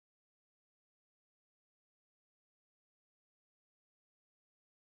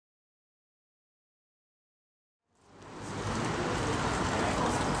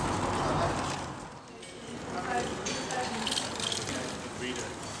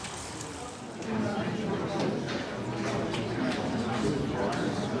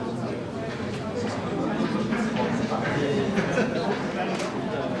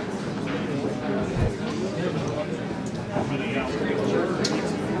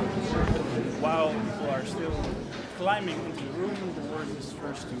are still climbing into the room, the word is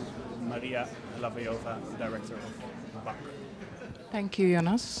first to Maria Hlavejová, Director of BAC. Thank you,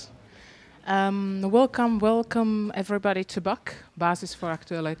 Jonas. Welcome everybody to BAC, Basis voor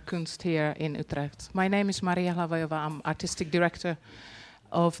Actuele Kunst here in Utrecht. My name is Maria Hlavejová. I'm Artistic Director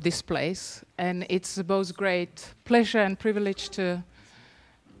of this place, and it's both great pleasure and privilege to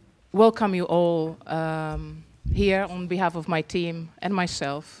welcome you all here on behalf of my team and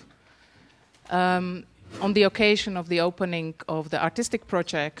myself on the occasion of the opening of the artistic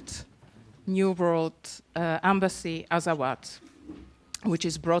project New World Embassy Azawad, which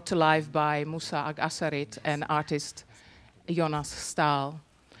is brought to life by Moussa Ag Assarit and artist Jonas Staal.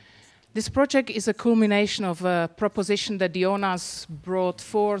 This project is a culmination of a proposition that Jonas brought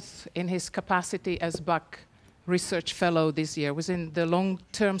forth in his capacity as BAC Research Fellow this year, within the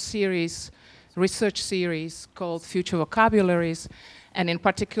long-term series, research series called Future Vocabularies, and in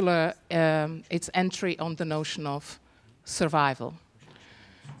particular its entry on the notion of survival.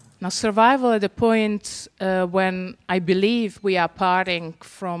 Now, survival at the point when I believe we are parting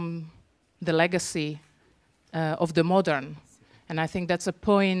from the legacy of the modern. And I think that's a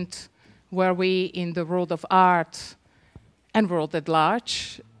point where we, in the world of art and world at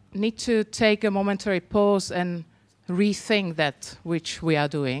large, need to take a momentary pause and rethink that which we are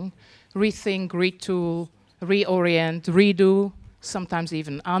doing. Rethink, retool, reorient, redo, sometimes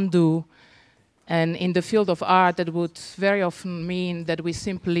even undo. And in the field of art, that would very often mean that we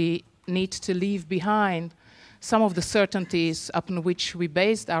simply need to leave behind some of the certainties upon which we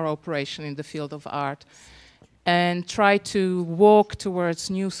based our operation in the field of art and try to walk towards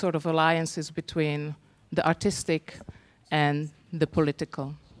new sort of alliances between the artistic and the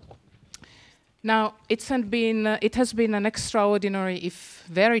political. Now, it has been an extraordinary, if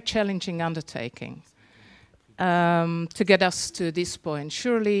very challenging undertaking to get us to this point.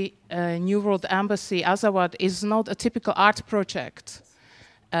 Surely, New World Embassy Azawad is not a typical art project,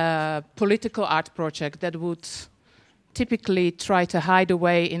 political art project that would typically try to hide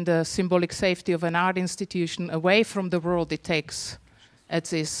away in the symbolic safety of an art institution away from the world it takes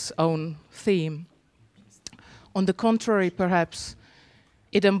as its own theme. On the contrary, perhaps,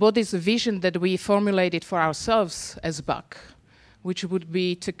 it embodies a vision that we formulated for ourselves as BAC, which would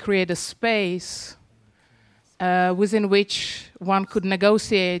be to create a space within which one could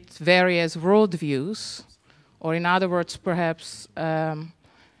negotiate various worldviews, or in other words, perhaps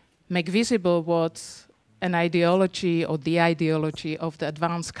make visible what an ideology or the ideology of the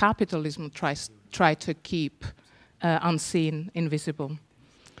advanced capitalism try to keep unseen, invisible.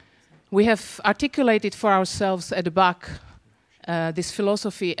 We have articulated for ourselves at BAC this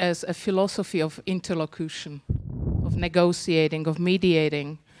philosophy as a philosophy of interlocution, of negotiating, of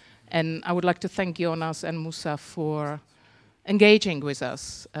mediating. And I would like to thank Jonas and Moussa for engaging with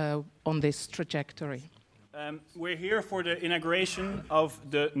us on this trajectory. We're here for the inauguration of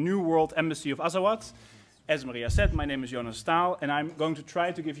the New World Embassy of Azawad. As Maria said, my name is Jonas Staal, and I'm going to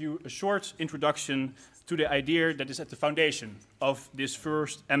try to give you a short introduction to the idea that is at the foundation of this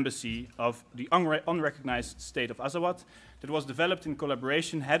first embassy of the unrecognized state of Azawad that was developed in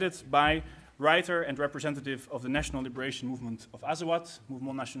collaboration, headed by writer and representative of the National Liberation Movement of Azawad,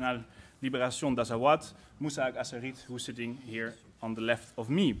 Mouvement National Libération d'Azawad, Moussa Ag Assarit, who's sitting here on the left of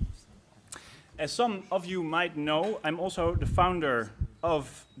me. As some of you might know, I'm also the founder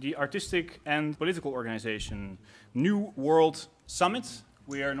of the artistic and political organization New World Summit.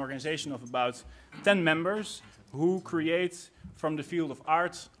 We are an organization of about 10 members who create from the field of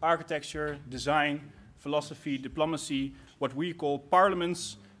art, architecture, design, philosophy, diplomacy, what we call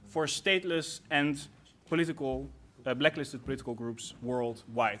parliaments for stateless and political, blacklisted political groups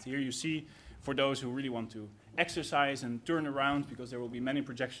worldwide. Here you see, for those who really want to exercise and turn around, because there will be many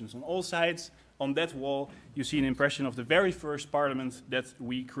projections on all sides, on that wall you see an impression of the very first parliament that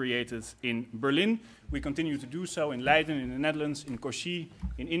we created in Berlin. We continue to do so in Leiden, in the Netherlands, in Kochi,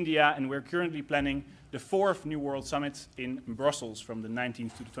 in India, and we're currently planning the 4th New World Summit in Brussels from the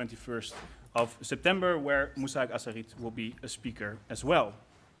 19th to the 21st of September, where Moussa Ag Assarit will be a speaker as well.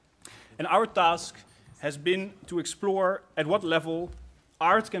 And our task has been to explore at what level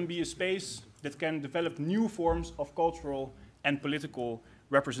art can be a space that can develop new forms of cultural and political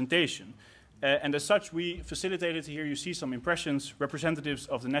representation. And as such, we facilitated, here you see some impressions, representatives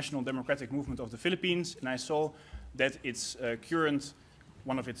of the National Democratic Movement of the Philippines, and I saw that its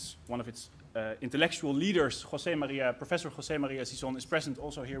one of its intellectual leaders, Professor José María Sison, is present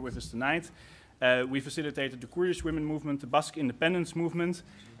also here with us tonight. We facilitated the Kurdish women movement, the Basque independence movement,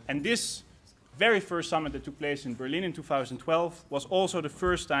 and this very first summit that took place in Berlin in 2012 was also the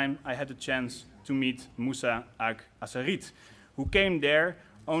first time I had the chance to meet Moussa Ag Assarit, who came there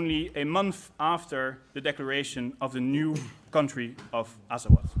only a month after the declaration of the new country of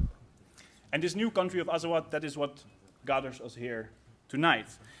Azawad. And this new country of Azawad, that is what gathers us here tonight.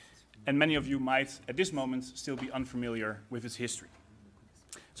 And many of you might, at this moment, still be unfamiliar with its history.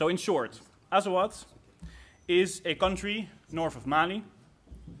 So in short, Azawad is a country north of Mali,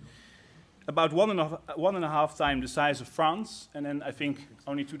 about one and a half times the size of France. And then I think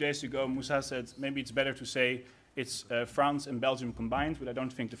only 2 days ago, Moussa said maybe it's better to say it's France and Belgium combined, but I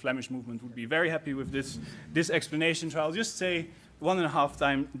don't think the Flemish movement would be very happy with this explanation. So I'll just say 1.5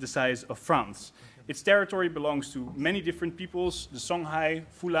 times the size of France. Its territory belongs to many different peoples, the Songhai,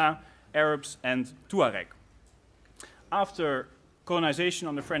 Fula, Arabs, and Tuareg. After colonization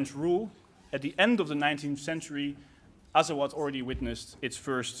under French rule, at the end of the 19th century, Azawad already witnessed its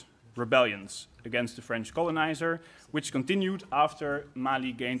first rebellions against the French colonizer, which continued after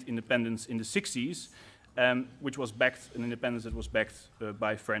Mali gained independence in the 60s, which was backed, an independence that was backed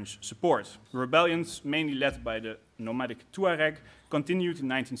by French support. The rebellions, mainly led by the nomadic Tuareg, continued in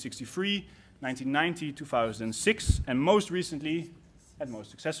 1963, 1990, 2006, and most recently, and most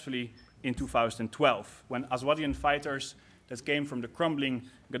successfully, in 2012, when Azawadian fighters that came from the crumbling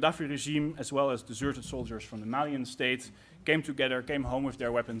Gaddafi regime, as well as deserted soldiers from the Malian state, came together, came home with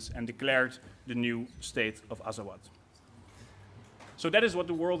their weapons, and declared the new state of Azawad. So that is what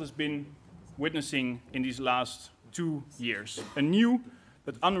the world has been witnessing in these last 2 years. A new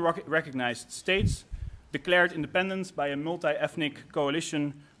but unrecognized state declared independence by a multi-ethnic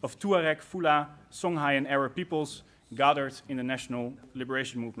coalition of Tuareg, Fula, Songhai, and Arab peoples gathered in the national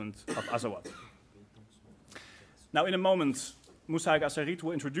liberation movement of Azawad. Now, in a moment, Moussa Assarit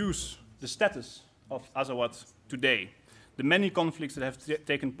will introduce the status of Azawad today, the many conflicts that have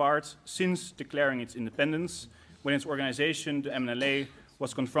taken part since declaring its independence, when its organization, the MNLA,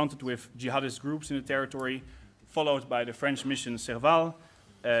 was confronted with jihadist groups in the territory, followed by the French mission Serval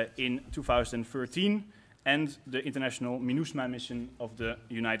in 2013, and the international MINUSMA mission of the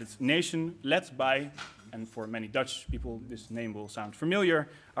United Nations, led by, and for many Dutch people this name will sound familiar,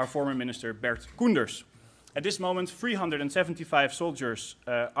 our former minister Bert Koenders. At this moment, 375 soldiers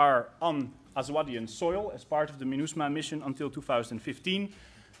are on Azawadian soil as part of the MINUSMA mission until 2015,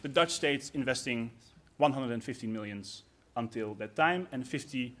 the Dutch state investing 150 million until that time, and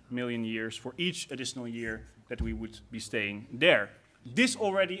 50 million years for each additional year that we would be staying there. This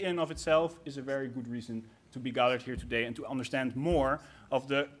already in and of itself is a very good reason to be gathered here today and to understand more of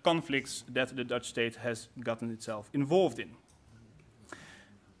the conflicts that the Dutch state has gotten itself involved in.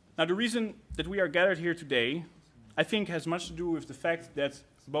 Now, the reason that we are gathered here today, I think, has much to do with the fact that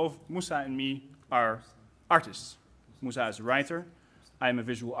both Moussa and me are artists. Moussa is a writer, I am a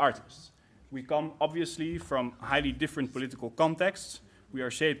visual artist. We come obviously from highly different political contexts. We are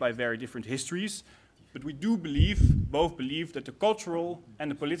shaped by very different histories, but we do both believe that the cultural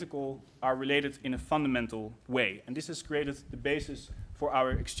and the political are related in a fundamental way. And this has created the basis for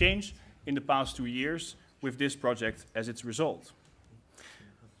our exchange in the past 2 years with this project as its result.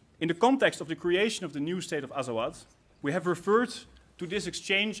 In the context of the creation of the new state of Azawad, we have referred to this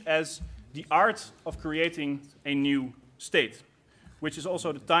exchange as the art of creating a new state, which is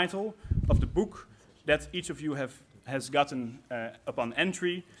also the title of the book that each of you has gotten upon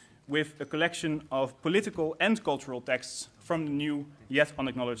entry, with a collection of political and cultural texts from the new yet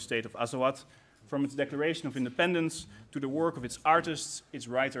unacknowledged state of Azawad, from its declaration of independence to the work of its artists, its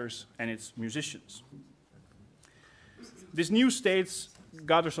writers, and its musicians. This new state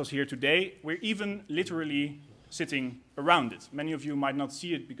gathers us here today. We're even literally sitting around it. Many of you might not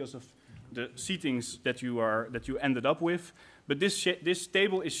see it because of the seatings that you ended up with, but this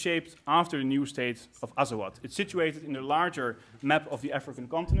table is shaped after the new state of Azawad. It's situated in the larger map of the African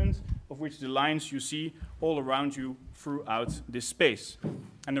continent, of which the lines you see all around you throughout this space.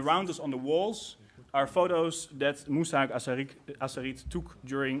 And around us on the walls are photos that Moussa Assarit took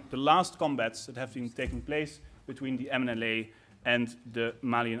during the last combats that have been taking place between the MNLA and the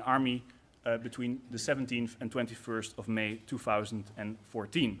Malian army between the 17th and 21st of May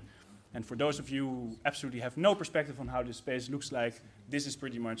 2014. And for those of you who absolutely have no perspective on how this space looks like, this is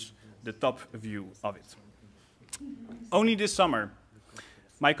pretty much the top view of it. Only this summer,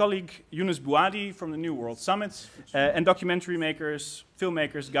 my colleague Younes Bouadi from the New World Summit and documentary makers,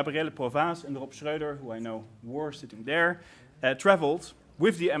 filmmakers Gabriele Provaz and Rob Schreuder, who I know were sitting there, traveled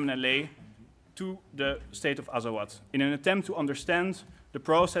with the MNLA to the state of Azawad in an attempt to understand the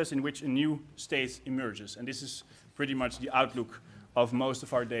process in which a new state emerges. And this is pretty much the outlook of most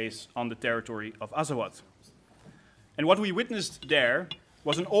of our days on the territory of Azawad. And what we witnessed there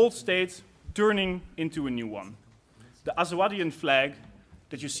was an old state turning into a new one. The Azawadian flag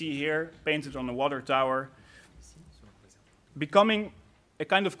that you see here, painted on the water tower, becoming a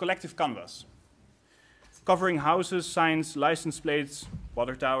kind of collective canvas, covering houses, signs, license plates,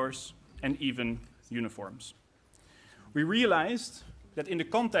 water towers, and even uniforms. We realized that in the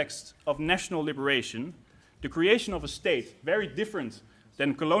context of national liberation, the creation of a state, very different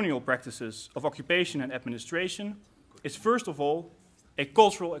than colonial practices of occupation and administration, is first of all a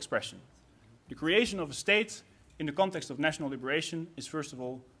cultural expression. The creation of a state in the context of national liberation is first of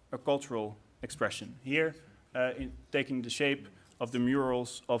all a cultural expression. Here, taking the shape of the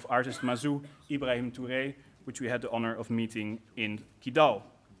murals of artist Mazou Ibrahim Touré, which we had the honor of meeting in Kidal.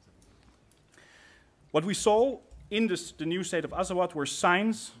 What we saw in the new state of Azawad were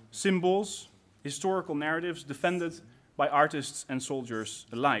signs, symbols, historical narratives defended by artists and soldiers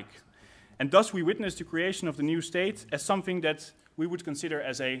alike. And thus we witnessed the creation of the new state as something that we would consider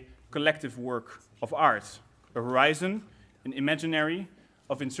as a collective work of art, a horizon, an imaginary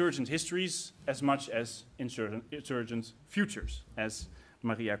of insurgent histories as much as insurgent futures, as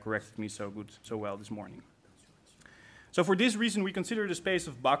Maria corrected me so well this morning. So for this reason, we consider the space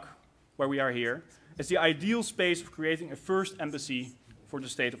of BAC, where we are here, as the ideal space of creating a first embassy for the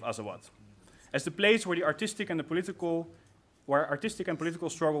state of Azawad, as the place where the artistic and political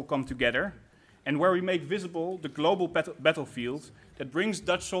struggle come together, and where we make visible the global battlefield that brings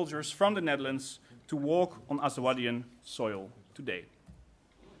Dutch soldiers from the Netherlands to walk on Azawadian soil today.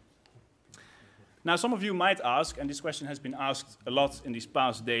 Now, some of you might ask, and this question has been asked a lot in these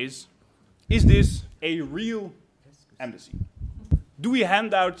past days, is this a real embassy? Do we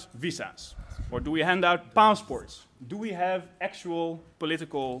hand out visas? Or do we hand out passports? Do we have actual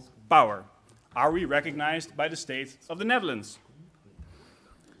political power? Are we recognized by the state of the Netherlands?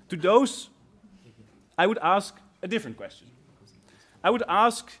 To those, I would ask a different question. I would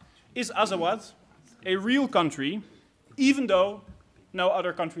ask, is Azawad a real country, even though no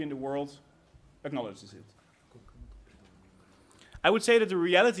other country in the world acknowledges it? I would say that the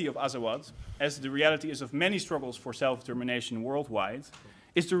reality of Azawad, as the reality is of many struggles for self-determination worldwide,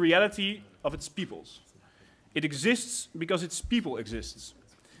 is the reality of its peoples. It exists because its people exists,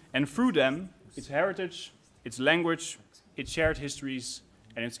 and through them, its heritage, its language, its shared histories,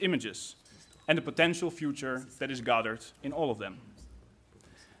 and its images, and the potential future that is gathered in all of them.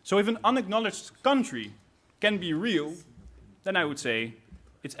 So if an unacknowledged country can be real, then I would say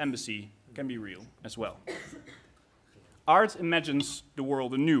its embassy can be real as well. Art imagines the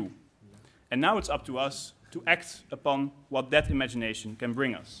world anew, and now it's up to us to act upon what that imagination can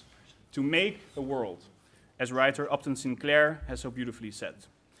bring us, to make a world, as writer Upton Sinclair has so beautifully said.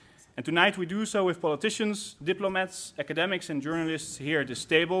 And tonight we do so with politicians, diplomats, academics and journalists here at this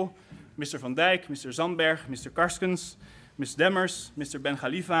table, Mr. Van Dijk, Mr. Zandberg, Mr. Karskens, Ms. Demmers, Mr. Ben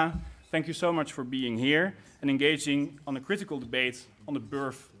Khalifa. Thank you so much for being here and engaging on a critical debate on the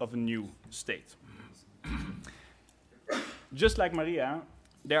birth of a new state. Just like Maria,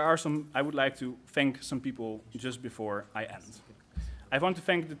 I would like to thank some people just before I end. I want to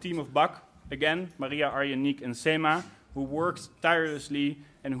thank the team of BAC, again, Maria, Arjen, Niek and Sema, who worked tirelessly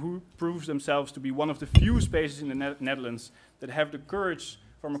and who proved themselves to be one of the few spaces in the Netherlands that have the courage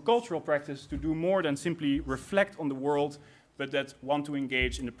from a cultural practice to do more than simply reflect on the world, but that want to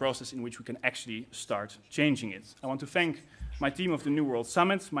engage in the process in which we can actually start changing it. I want to thank my team of the New World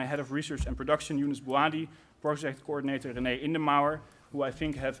Summit, my head of research and production, Yunus Bouadi, project coordinator René Indemauer, who I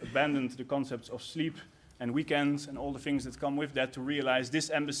think have abandoned the concepts of sleep and weekends and all the things that come with that to realize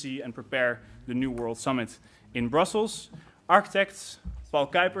this embassy and prepare the New World Summit in Brussels. Architects, Paul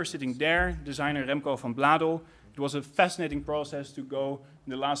Kuiper sitting there, designer Remco van Bladel. It was a fascinating process to go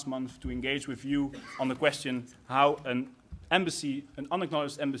in the last month to engage with you on the question how an embassy, an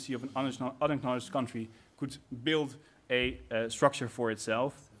unacknowledged embassy of an unacknowledged country could build a structure for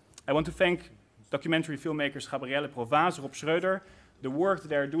itself. I want to thank documentary filmmakers Gabrielle Provaz, Rob Schreuder. The work that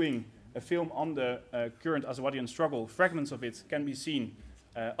they are doing, a film on the current Azawadian struggle, fragments of it can be seen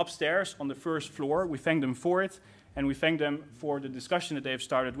upstairs on the first floor. We thank them for it, and we thank them for the discussion that they have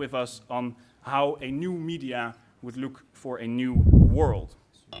started with us on how a new media would look for a new world.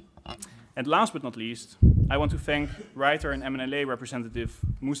 And last but not least, I want to thank writer and MNLA representative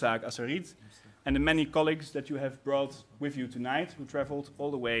Moussa Assarid and the many colleagues that you have brought with you tonight who traveled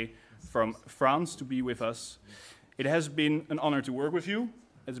all the way from France to be with us. It has been an honor to work with you.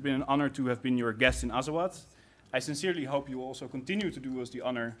 It's been an honor to have been your guest in Azawad. I sincerely hope you will also continue to do us the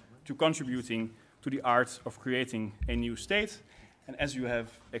honor to contributing to the art of creating a new state. And as you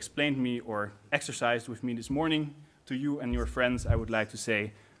have explained me or exercised with me this morning, to you and your friends, I would like to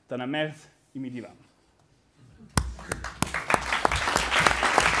say, Tanamert imidivan.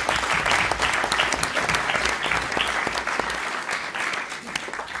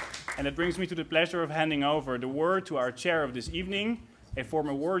 And it brings me to the pleasure of handing over the word to our chair of this evening, a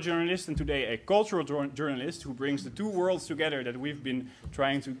former war journalist and today a cultural journalist who brings the two worlds together that we've been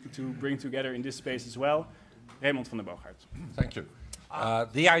trying to bring together in this space as well, Raymond van der Boogaert. Thank you.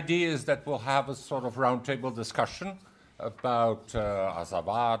 The idea is that we'll have a sort of roundtable discussion about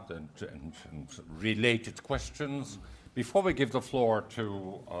Azawad and related questions. Before we give the floor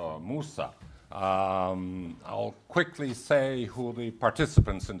to Musa, I'll quickly say who the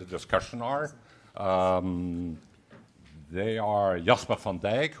participants in the discussion are. They are Jasper van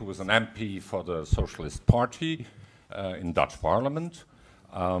Dijk, who is an MP for the Socialist Party in Dutch Parliament.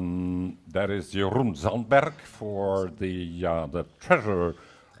 There is Jeroen Zandberg for the treasurer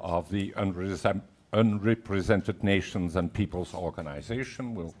of the Unrepresented Nations and Peoples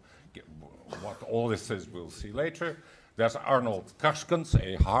Organization. What all this is, we'll see later. There's Arnold Karskens,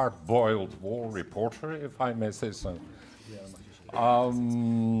 a hard-boiled war reporter, if I may say so.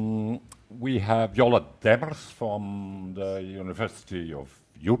 We have Jolle Demmers from the University of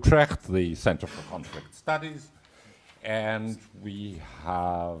Utrecht, the Center for Conflict Studies. And we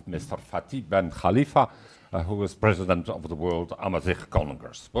have Mr. Fatih Ben Khalifa, who is president of the World Amazigh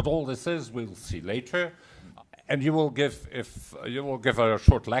Congress. What all this is, we'll see later. And you will give a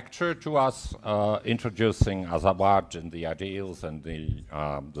short lecture to us, introducing Azawad and the ideals and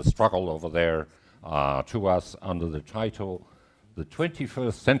the struggle over there to us under the title, "The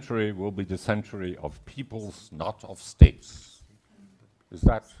 21st Century Will Be the Century of Peoples, Not of States." Is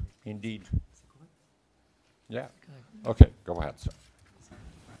that indeed? Yeah. Okay, go ahead, sir.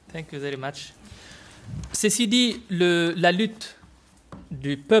 Thank you very much. Ceci dit, la lutte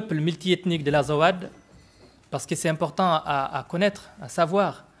du peuple multiethnique de l'Azawad, parce que c'est important à connaître, à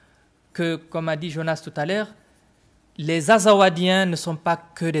savoir que, comme a dit Jonas tout à l'heure, les Azawadiens ne sont pas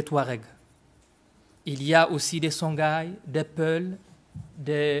que des Tuaregs. Il y a aussi des Songhai, des Peuls,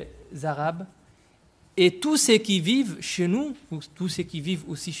 des Arabes, et tous ceux qui vivent chez nous, ou tous ceux qui vivent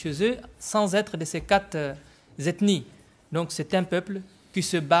aussi chez eux, sans être de ces quatre ethnies. Donc c'est un peuple qui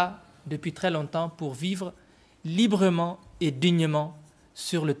se bat depuis très longtemps pour vivre librement et dignement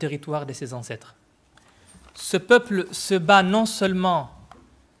sur le territoire de ses ancêtres. Ce peuple se bat non seulement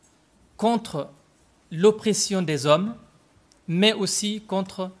contre l'oppression des hommes, mais aussi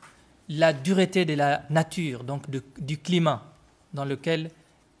contre la dureté de la nature, donc du climat dans lequel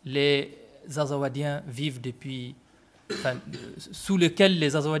les Azawadiens vivent depuis, sous lequel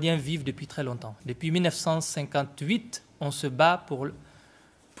les Azawadiens vivent depuis très longtemps. Depuis 1958, on se bat pour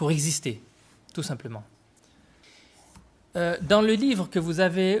exister, tout simplement. Dans le livre que vous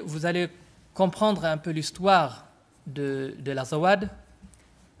avez, vous allez comprendre un peu l'histoire de l'Azawad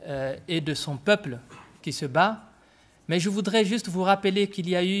et de son peuple qui se bat. Mais je voudrais juste vous rappeler qu'il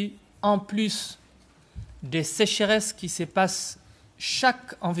y a eu, en plus des sécheresses qui se passent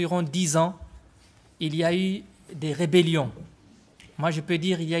chaque environ 10 ans, il y a eu des rébellions. Moi, je peux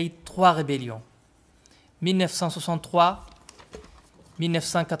dire qu'il y a eu 3 rébellions. 1963,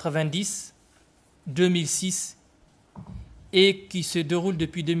 1990, 2006, et qui se déroule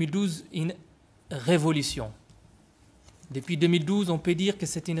depuis 2012 une révolution. Depuis 2012, on peut dire que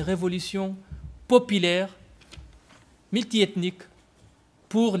c'est une révolution populaire, multiethnique,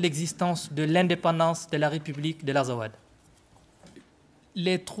 pour l'existence de l'indépendance de la République de l'Azawad.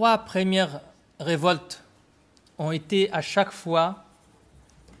 Les 3 premières révoltes ont été à chaque fois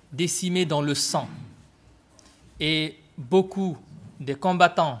décimées dans le sang. Et beaucoup des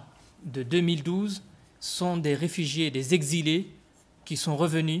combattants de 2012 sont des réfugiés, des exilés qui sont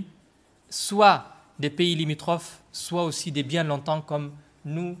revenus, soit des pays limitrophes, soit aussi des bien longtemps comme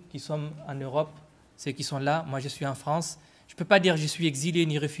nous qui sommes en Europe, ceux qui sont là. Moi, je suis en France. Je ne peux pas dire que je suis exilé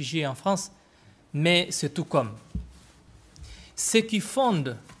ni réfugié en France, mais c'est tout comme. Ce qui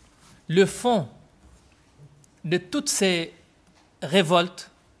fonde le fond de toutes ces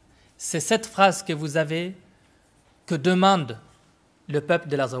révoltes, c'est cette phrase que vous avez, que demande le peuple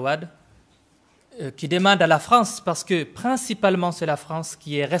de l'Azawad, qui demande à la France, parce que principalement c'est la France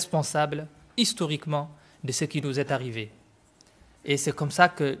qui est responsable historiquement de ce qui nous est arrivé. Et c'est comme ça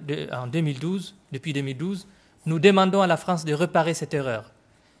que, depuis 2012, nous demandons à la France de réparer cette erreur.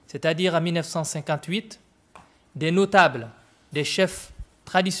 C'est-à-dire en 1958, des notables, des chefs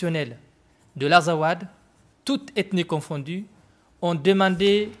traditionnels de l'Azawad, toutes ethnies confondues, ont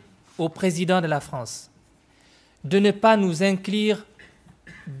demandé au président de la France de ne pas nous inclure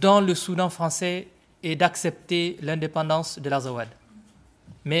dans le Soudan français et d'accepter l'indépendance de l'Azawad.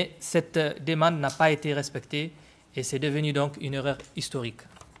 Mais cette demande n'a pas été respectée et c'est devenu donc une erreur historique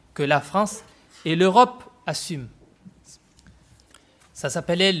que la France et l'Europe assument. Ça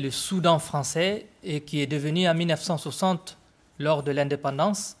s'appelait le Soudan français et qui est devenu en 1960, lors de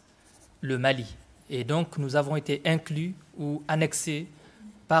l'indépendance, le Mali. Et donc, nous avons été inclus ou annexés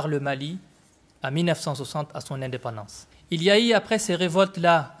par le Mali en 1960 à son indépendance. Il y a eu, après ces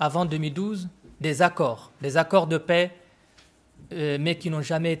révoltes-là, avant 2012, des accords de paix, mais qui n'ont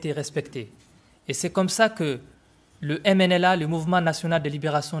jamais été respectés. Et c'est comme ça que le MNLA, le Mouvement national de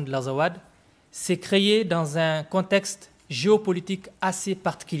libération de l'Azawad, s'est créé dans un contexte géopolitique assez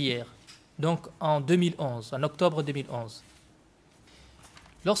particulier, donc en 2011, en octobre 2011.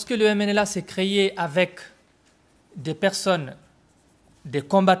 Lorsque le MNLA s'est créé avec des personnes, des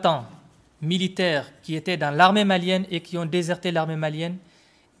combattants militaires qui étaient dans l'armée malienne et qui ont déserté l'armée malienne,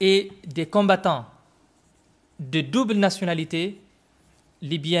 et des combattants de double nationalité,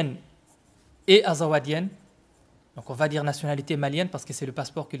 libyenne et azawadienne, donc on va dire nationalité malienne parce que c'est le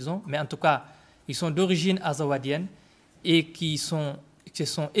passeport qu'ils ont, mais en tout cas, ils sont d'origine azawadienne et qui se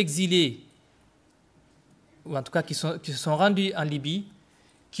sont exilés, ou en tout cas qui se sont rendus en Libye,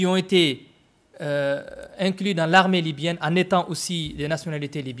 qui ont été inclus dans l'armée libyenne en étant aussi des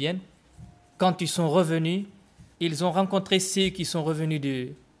nationalités libyennes. Quand ils sont revenus, ils ont rencontré ceux qui sont revenus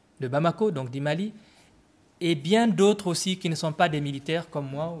de Bamako, donc du Mali, et bien d'autres aussi qui ne sont pas des militaires comme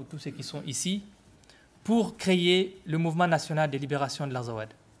moi ou tous ceux qui sont ici, pour créer le mouvement national de libération de l'Azawad.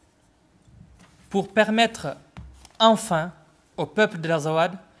 Pour permettre enfin au peuple de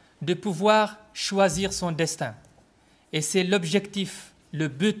l'Azawad de pouvoir choisir son destin. Et c'est l'objectif, le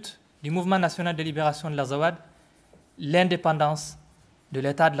but du mouvement national de libération de l'Azawad, l'indépendance de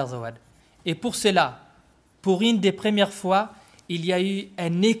l'État de l'Azawad. Et pour cela, pour une des premières fois, il y a eu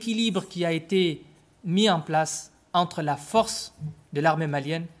un équilibre qui a été mis en place entre la force de l'armée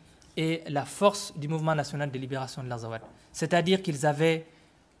malienne et la force du mouvement national de libération de l'Azawad. C'est-à-dire qu'ils avaient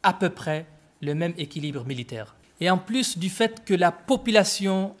à peu près le même équilibre militaire. Et en plus du fait que la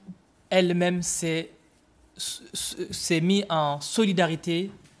population elle-même s'est mise en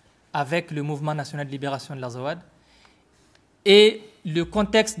solidarité avec le mouvement national de libération de l'Azawad, et le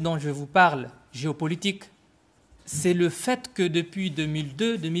contexte dont je vous parle, géopolitique, c'est le fait que depuis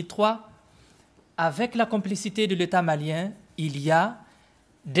 2002-2003, avec la complicité de l'État malien, il y a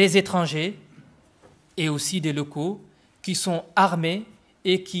des étrangers et aussi des locaux qui sont armés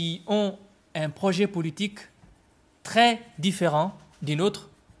et qui ont un projet politique très différent du nôtre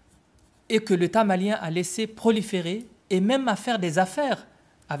et que l'État malien a laissé proliférer et même à faire des affaires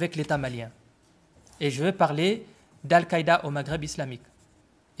avec l'État malien. Et je vais parler d'Al-Qaïda au Maghreb islamique.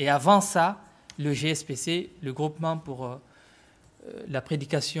 Et avant ça, le GSPC, le groupement pour la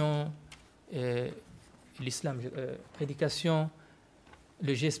prédication, l'islam, prédication,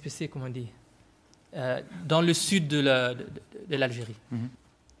 le GSPC, comment on dit, dans le sud de l'Algérie. Mm-hmm.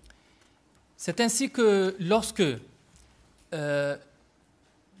 C'est ainsi que lorsque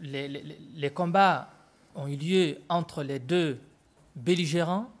les combats ont eu lieu entre les deux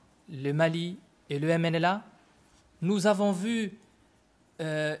belligérants, le Mali et le MNLA, nous avons vu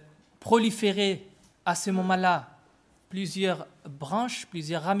proliférer à ce moment-là plusieurs branches,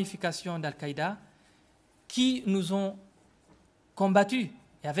 plusieurs ramifications d'Al-Qaïda qui nous ont combattus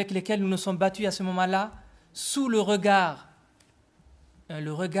et avec lesquels nous nous sommes battus à ce moment-là sous le regard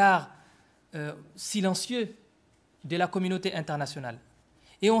silencieux de la communauté internationale.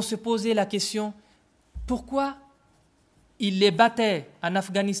 Et on se posait la question, pourquoi ils les battaient en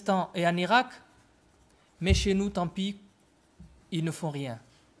Afghanistan et en Irak, mais chez nous, tant pis, ils ne font rien.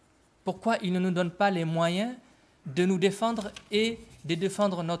 Pourquoi ils ne nous donnent pas les moyens de nous défendre et de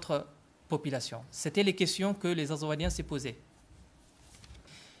défendre notre population? C'était les questions que les Azawadiens se posaient.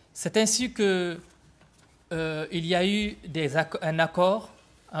 C'est ainsi qu'il y a eu un accord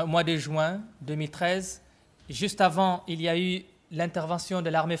au mois de juin 2013. Juste avant, il y a eu l'intervention de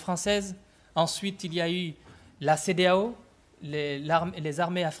l'armée française. Ensuite, il y a eu la CEDEAO, les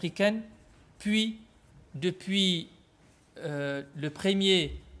armées africaines. Puis, depuis le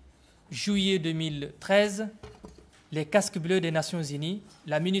 1er juillet 2013, les casques bleus des Nations Unies,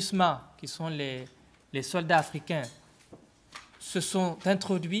 la MINUSMA, qui sont les soldats africains, se sont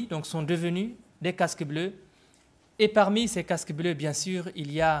introduits, donc sont devenus des casques bleus. Et parmi ces casques bleus, bien sûr,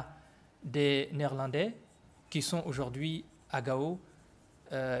 il y a des Néerlandais qui sont aujourd'hui à Gao.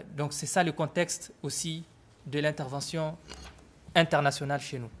 Donc c'est ça le contexte aussi de l'intervention internationale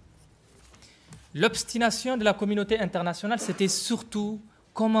chez nous. L'obstination de la communauté internationale, c'était surtout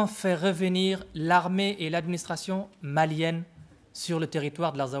comment faire revenir l'armée et l'administration malienne sur le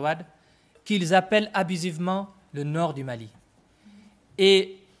territoire de l'Azawad, qu'ils appellent abusivement le nord du Mali.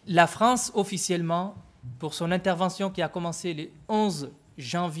 Et la France, officiellement, pour son intervention qui a commencé le 11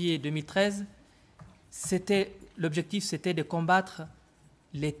 janvier 2013, l'objectif c'était de combattre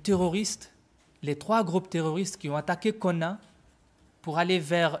les terroristes, les 3 groupes terroristes qui ont attaqué Konna pour aller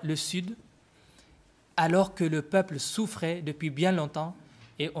vers le sud alors que le peuple souffrait depuis bien longtemps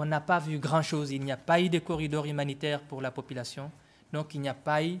et on n'a pas vu grand-chose. Il n'y a pas eu de corridor humanitaire pour la population, donc il n'y a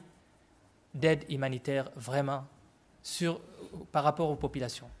pas eu d'aide humanitaire vraiment par rapport aux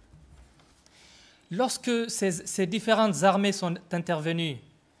populations. Lorsque ces différentes armées sont intervenues,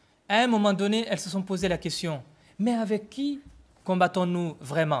 à un moment donné, elles se sont posées la question, mais avec qui combattons-nous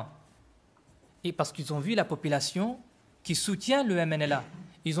vraiment? Et parce qu'ils ont vu la population qui soutient le MNLA.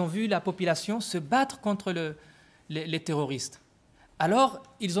 Ils ont vu la population se battre contre les terroristes. Alors,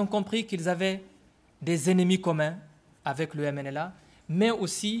 ils ont compris qu'ils avaient des ennemis communs avec le MNLA, mais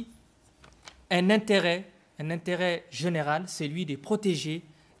aussi un intérêt général, c'est celui de protéger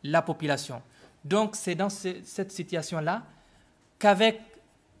la population. Donc, c'est dans cette situation-là qu'avec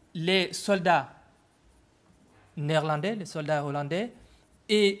les soldats néerlandais, les soldats hollandais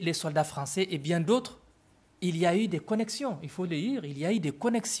et les soldats français et bien d'autres, il y a eu des connexions, il faut le dire, il y a eu des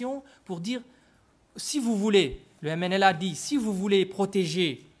connexions pour dire, si vous voulez, le MNLA dit, si vous voulez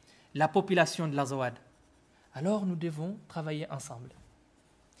protéger la population de l'Azawad, alors nous devons travailler ensemble.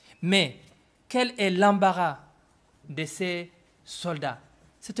 Mais quel est l'embarras de ces soldats?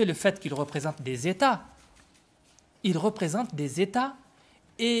 C'était le fait qu'ils représentent des États. Ils représentent des États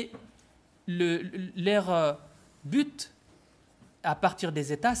et leur but à partir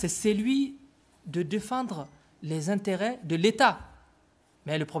des États, c'est celui de défendre les intérêts de l'État.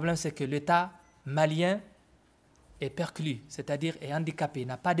 Mais le problème, c'est que l'État malien est perclus, c'est-à-dire est handicapé,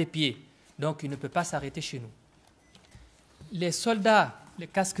 n'a pas de pieds, donc il ne peut pas s'arrêter chez nous. Les soldats, les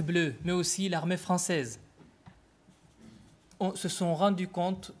casques bleus, mais aussi l'armée française, se sont rendus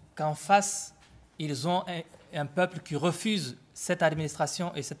compte qu'en face, ils ont un peuple qui refuse cette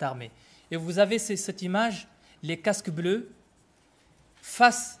administration et cette armée. Et vous avez cette image, les casques bleus,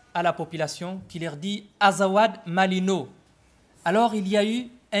 face à la population qui leur dit « Azawad Malino ». Alors il y a eu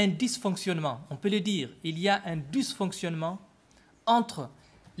un dysfonctionnement, on peut le dire, il y a un dysfonctionnement entre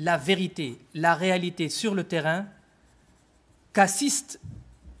la vérité, la réalité sur le terrain qu'assistent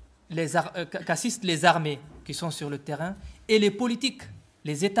les armées qui sont sur le terrain et les politiques,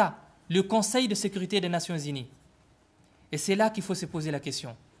 les États, le Conseil de sécurité des Nations Unies. Et c'est là qu'il faut se poser la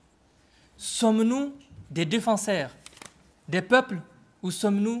question. Sommes-nous des défenseurs des peuples ou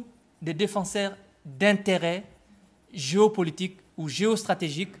sommes-nous des défenseurs d'intérêts géopolitiques ou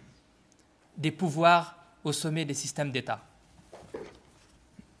géostratégiques des pouvoirs au sommet des systèmes d'État?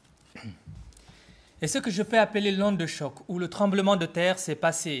 Et ce que je peux appeler l'onde de choc, où le tremblement de terre s'est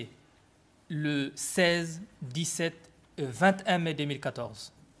passé le 16, 17 et 21 mai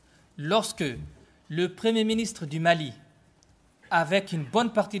 2014, lorsque le Premier ministre du Mali, avec une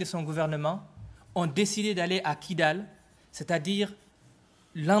bonne partie de son gouvernement, ont décidé d'aller à Kidal, c'est-à-dire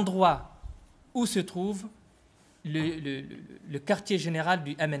l'endroit où se trouve le quartier général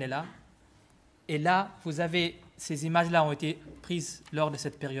du MNLA. Et là, vous avez, ces images-là ont été prises lors de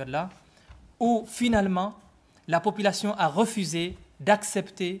cette période-là, où finalement, la population a refusé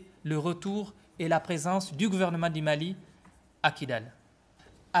d'accepter le retour et la présence du gouvernement du Mali à Kidal.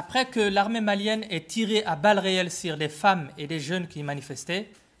 Après que l'armée malienne ait tiré à balles réelles sur des femmes et des jeunes qui manifestaient,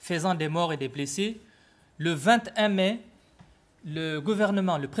 faisant des morts et des blessés, le 21 mai, le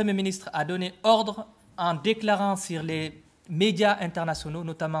gouvernement, le Premier ministre a donné ordre en déclarant sur les médias internationaux,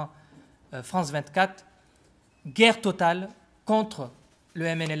 notamment France 24, guerre totale contre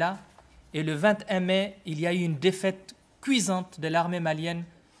le MNLA. Et le 21 mai, il y a eu une défaite cuisante de l'armée malienne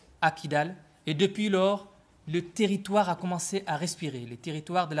à Kidal. Et depuis lors, le territoire a commencé à respirer. Le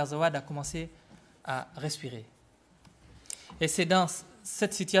territoire de l'Azawad a commencé à respirer. Et c'est dans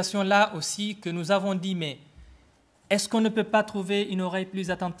cette situation-là aussi que nous avons dit, mais est-ce qu'on ne peut pas trouver une oreille plus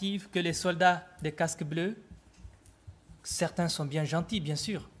attentive que les soldats des casques bleus? Certains sont bien gentils, bien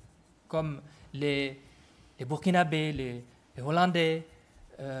sûr, comme les Burkinabés, les Hollandais,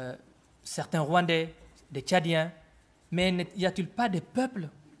 certains Rwandais, des Tchadiens. Mais n'y a-t-il pas des peuples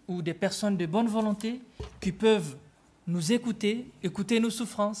ou des personnes de bonne volonté qui peuvent nous écouter, écouter nos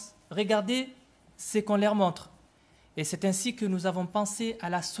souffrances, regarder ce qu'on leur montre? Et c'est ainsi que nous avons pensé à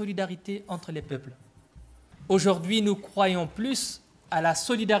la solidarité entre les peuples. Aujourd'hui, nous croyons plus à la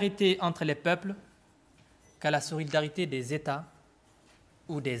solidarité entre les peuples qu'à la solidarité des États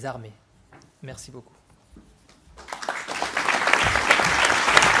ou des armées. Merci beaucoup.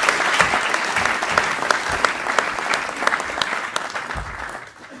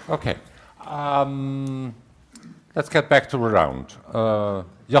 Okay. Let's get back to the round.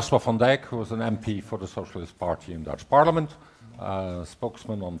 Jasper van Dijk, who was an MP for the Socialist Party in Dutch Parliament,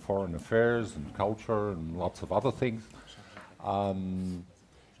 spokesman on foreign affairs and culture and lots of other things. And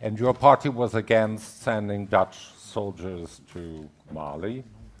your party was against sending Dutch soldiers to Mali.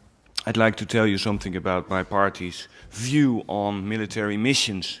 I'd like to tell you something about my party's view on military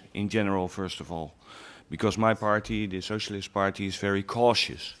missions in general, first of all. Because my party, the Socialist Party, is very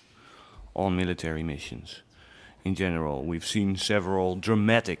cautious on military missions in general. We've seen several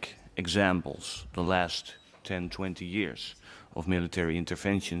dramatic examples the last 10, 20 years of military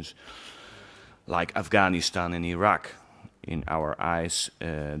interventions like Afghanistan and Iraq. In our eyes,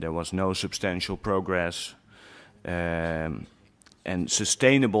 there was no substantial progress, and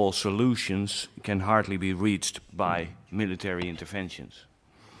sustainable solutions can hardly be reached by military interventions.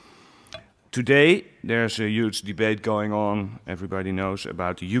 Today, there's a huge debate going on, everybody knows,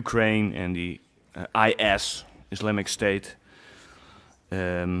 about the Ukraine and the IS, Islamic State.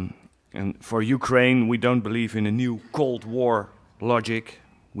 And for Ukraine, we don't believe in a new Cold War logic.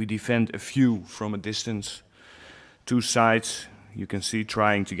 We defend a few from a distance. Two sides, you can see,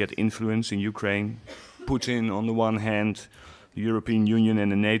 trying to get influence in Ukraine. Putin on the one hand, the European Union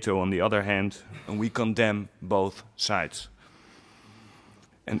and the NATO on the other hand, and we condemn both sides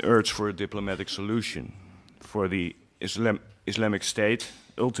and urge for a diplomatic solution. For the Islamic State,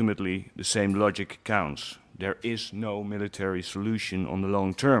 ultimately the same logic counts. There is no military solution on the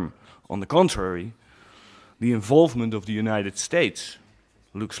long term. On the contrary, the involvement of the United States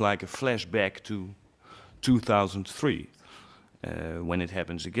looks like a flashback to 2003, when it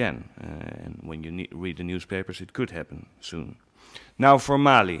happens again. And when you read the newspapers, it could happen soon. Now for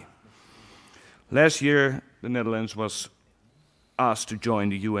Mali. Last year, the Netherlands was asked to join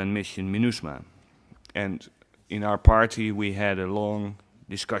the UN mission MINUSMA. And in our party, we had a long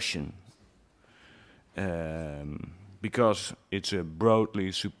discussion because it's a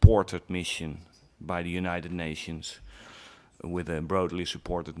broadly supported mission by the United Nations with a broadly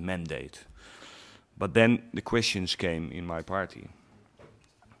supported mandate. But then the questions came in my party.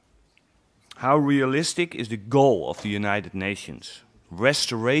 How realistic is the goal of the United Nations?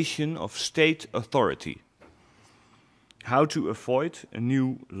 Restoration of state authority. How to avoid a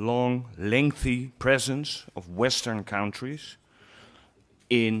new, long, lengthy presence of Western countries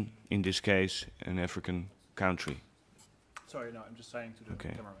in this case, an African country. Sorry, no, I'm just saying to the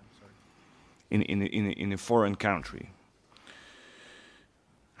cameraman, sorry. In a foreign country.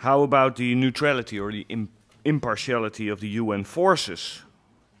 How about the neutrality or the impartiality of the UN forces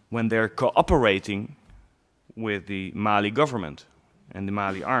when they're cooperating with the Mali government and the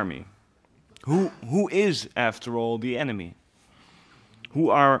Mali army? Who is, after all, the enemy? Who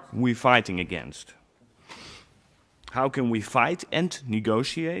are we fighting against? How can we fight and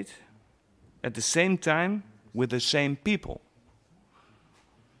negotiate at the same time with the same people?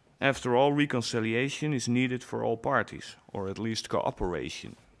 After all, reconciliation is needed for all parties, or at least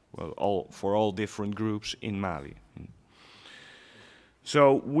cooperation, well, for all different groups in Mali.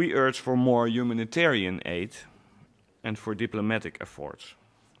 So we urge for more humanitarian aid and for diplomatic efforts.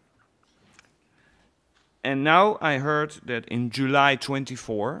 And now I heard that in July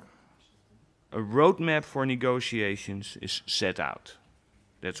 24, a roadmap for negotiations is set out.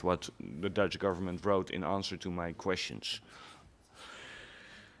 That's what the Dutch government wrote in answer to my questions.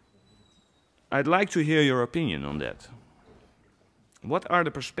 I'd like to hear your opinion on that. What are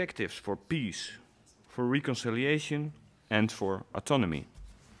the perspectives for peace, for reconciliation, and for autonomy?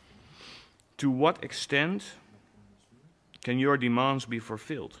 To what extent can your demands be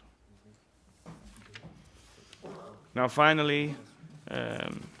fulfilled? Now finally,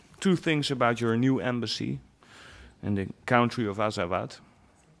 two things about your new embassy in the country of Azawad.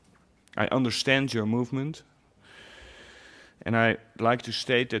 I understand your movement, and I'd like to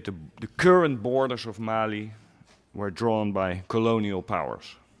state that the current borders of Mali were drawn by colonial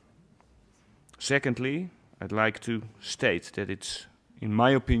powers. Secondly, I'd like to state that it's, in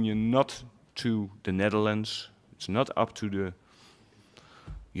my opinion, not to the Netherlands, it's not up to the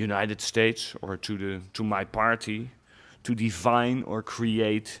United States or to my party to define or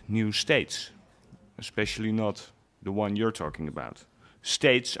create new states, especially not the one you're talking about.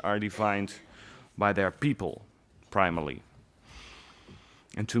 States are defined by their people, primarily.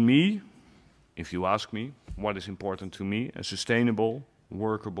 And to me, if you ask me, what is important to me, a sustainable,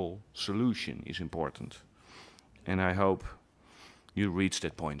 workable solution is important. And I hope you reach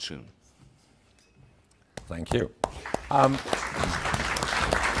that point soon. Thank you.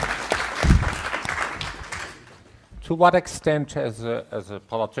 To what extent, as a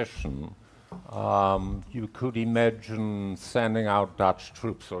politician, you could imagine sending out Dutch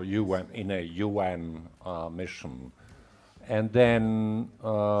troops or UN in a UN mission, and then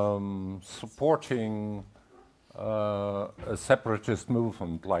supporting a separatist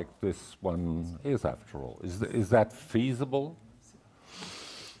movement like this one is, after all? Is that feasible?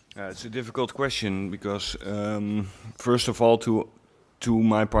 It's a difficult question because, first of all, to to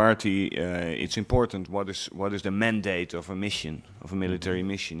my party, it's important what is the mandate of a mission, of a military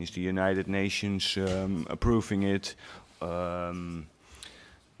mission. Is the United Nations approving it?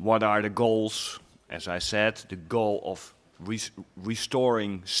 What are the goals? As I said, the goal of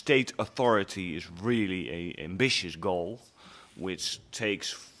restoring state authority is really an ambitious goal, which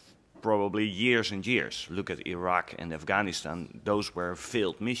takes probably years and years. Look at Iraq and Afghanistan. Those were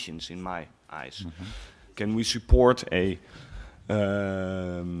failed missions in my eyes. Can we support a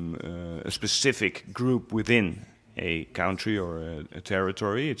specific group within a country or a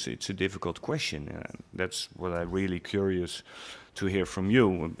territory? It's a difficult question. That's what I'm really curious to hear from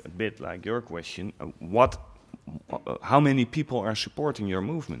you, a bit like your question. How many people are supporting your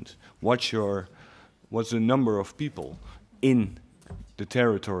movement? What's the number of people in the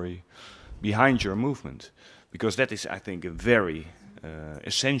territory behind your movement? Because that is, I think, a very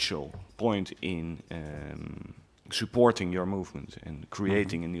essential point in supporting your movement and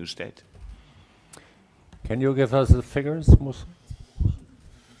creating a new state. Can you give us the figures, Moussa?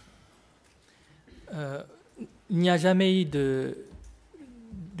 Il n'y a jamais eu de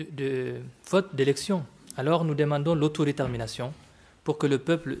vote d'élection. Alors nous demandons l'autodétermination pour que le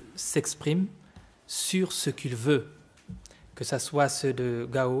peuple s'exprime sur ce qu'il veut, que ce soit ceux de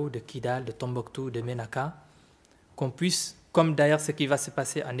Gao, de Kidal, de Tombouctou, de Ménaka, qu'on puisse, comme d'ailleurs ce qui va se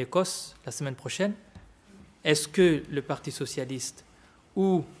passer en Écosse la semaine prochaine, est-ce que le Parti socialiste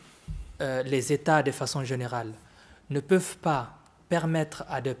ou les États de façon générale ne peuvent pas permettre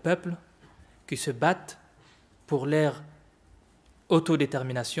à des peuples qui se battent pour leur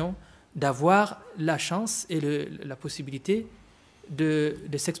autodétermination d'avoir la chance et la possibilité de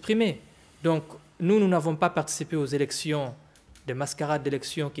s'exprimer. Donc, nous n'avons pas participé aux élections, des mascarades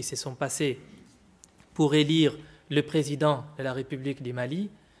d'élections qui se sont passées pour élire le président de la République du Mali,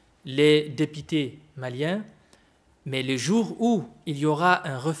 les députés maliens, mais le jour où il y aura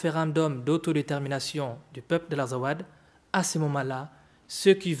un référendum d'autodétermination du peuple de l'Azawad, à ce moment-là,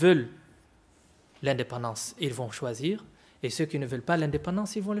 ceux qui veulent l'indépendance, ils vont choisir, et ceux qui ne veulent pas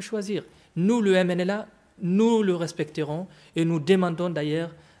l'indépendance, ils vont le choisir. Nous, le MNLA, nous le respecterons et nous demandons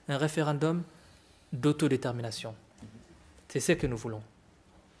d'ailleurs un référendum d'autodétermination. C'est ce que nous voulons.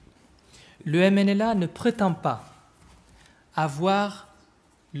 Le MNLA ne prétend pas avoir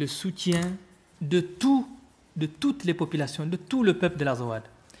le soutien de toutes les populations, de tout le peuple de l'Azawad.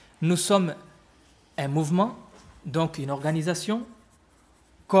 Nous sommes un mouvement, donc une organisation,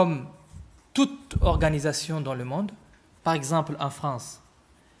 comme toute organisation dans le monde. Par exemple, en France,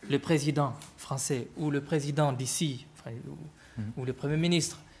 le président français ou le président d'ici, ou le Premier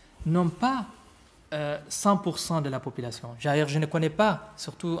ministre, n'ont pas 100% de la population. Je ne connais pas,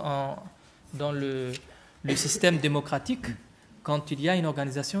 surtout dans le système démocratique, quand il y a une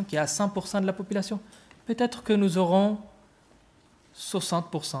organisation qui a 100% de la population. Peut-être que nous aurons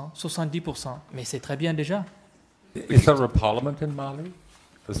 60%, 70%, mais c'est très bien déjà. Is there a parliament in Mali?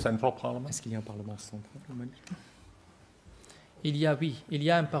 The central parliament? Est-ce qu'il y a un parlement central au Mali? Il y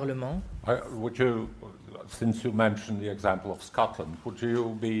a un parlement. Would you, since you mentioned the example of Scotland, would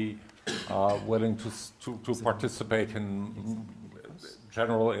you be willing to participate in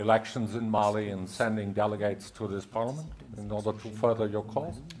general elections in Mali and sending delegates to this parliament in order to further your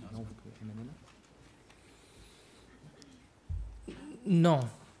cause? Non,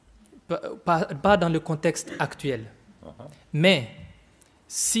 pas dans le contexte actuel. Mais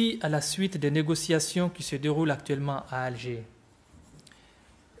si, à la suite des négociations qui se déroulent actuellement à Alger,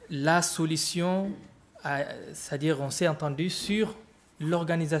 la solution, c'est-à-dire on s'est entendu sur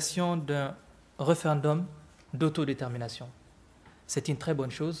l'organisation d'un référendum d'autodétermination. C'est une très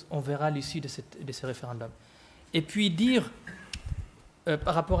bonne chose, on verra l'issue de ce référendum. Et puis dire,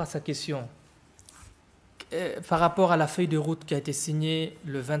 par rapport à sa question, par rapport à la feuille de route qui a été signée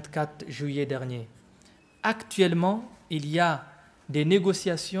le 24 juillet dernier, actuellement, il y a des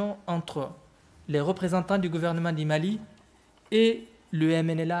négociations entre les représentants du gouvernement du Mali et le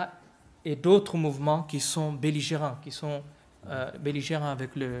MNLA et d'autres mouvements qui sont belligérants,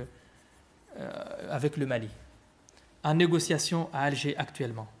 avec le Mali, en négociation à Alger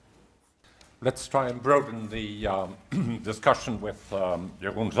actuellement. Let's try and broaden the discussion with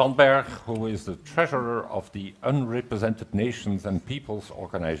Jeroen Zandberg, who is the treasurer of the Unrepresented Nations and Peoples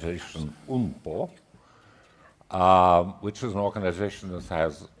Organization, UNPO, which is an organization that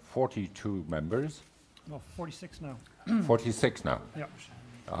has 42 members. Well, 46 now. 46 now. Yeah.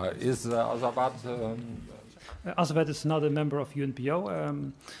 Is Azawad... Azawad is not a member of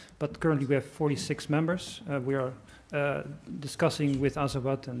UNPO, but currently we have 46 members. We are discussing with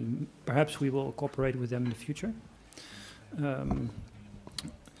Azawad, and perhaps we will cooperate with them in the future.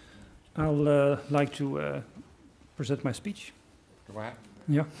 I'll like to present my speech. Go ahead.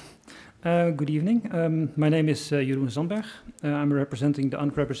 Yeah. Good evening. My name is Jeroen Zandberg. I'm representing the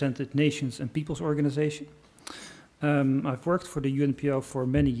Unrepresented Nations and Peoples Organization. I've worked for the UNPO for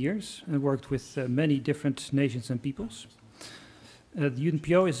many years and worked with many different nations and peoples. The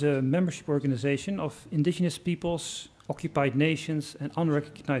UNPO is a membership organization of indigenous peoples, occupied nations, and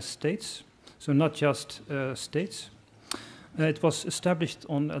unrecognized states, so not just states. It was established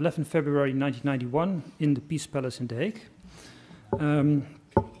on 11 February 1991 in the Peace Palace in The Hague.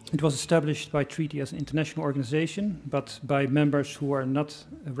 It was established by treaty as an international organization, but by members who are not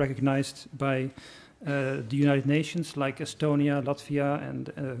recognized by the United Nations, like Estonia, Latvia,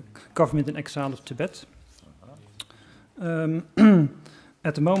 and government in exile of Tibet.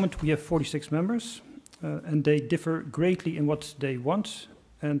 At the moment, we have 46 members, and they differ greatly in what they want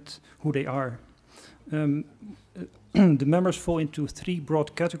and who they are. The members fall into three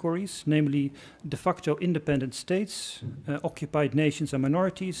broad categories, namely de facto independent states, occupied nations and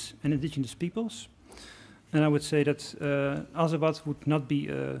minorities, and indigenous peoples. And I would say that Azawad would not be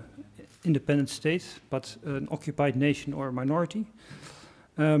an independent state, but an occupied nation or minority.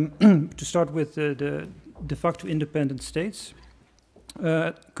 To start with the de facto independent states,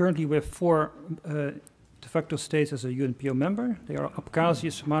 currently we have 4 de facto states as a UNPO member. They are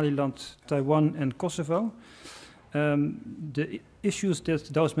Abkhazia, Somaliland, Taiwan, and Kosovo. The issues that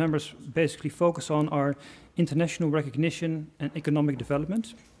those members basically focus on are international recognition and economic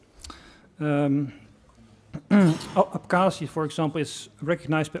development. Abkhazia, for example, is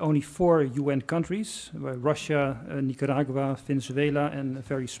recognized by only 4 UN countries, Russia, Nicaragua, Venezuela, and a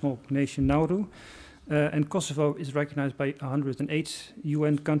very small nation, Nauru. And Kosovo is recognized by 108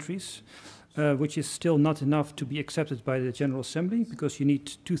 UN countries, which is still not enough to be accepted by the General Assembly, because you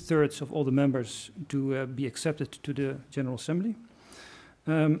need 2/3 of all the members to be accepted to the General Assembly.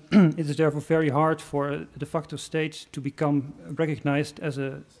 It is therefore very hard for a de facto state to become recognized as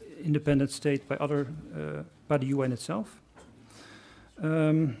an independent state by the UN itself.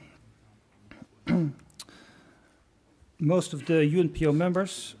 Most of the UNPO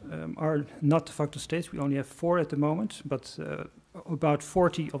members are not de facto states. We only have 4 at the moment, but about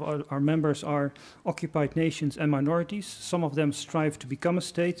 40 of our members are occupied nations and minorities. Some of them strive to become a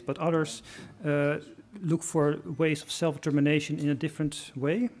state, but others look for ways of self-determination in a different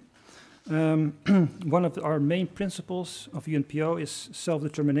way. One of our main principles of UNPO is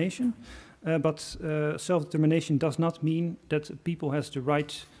self-determination, but self-determination does not mean that a people has the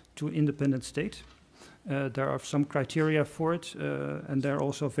right to an independent state. There are some criteria for it, and they're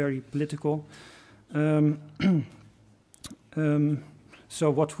also very political.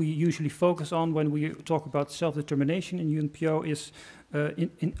 So what we usually focus on when we talk about self-determination in UNPO is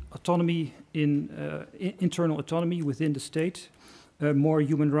in autonomy, internal autonomy within the state, more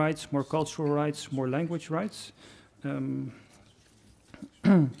human rights, more cultural rights, more language rights. And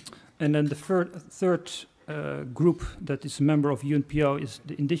then the third group that is a member of UNPO is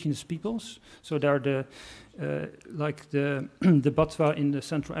the indigenous peoples. So they are like the Batwa in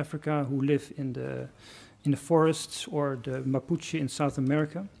Central Africa who live in the forests, or the Mapuche in South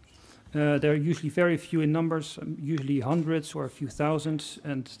America. There are usually very few in numbers, usually hundreds or a few thousand,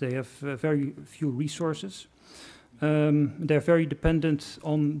 and they have very few resources. They're very dependent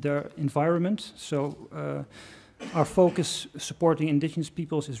on their environment, so our focus supporting indigenous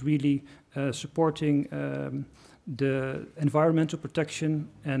peoples is really supporting the environmental protection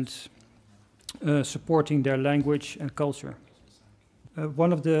and supporting their language and culture.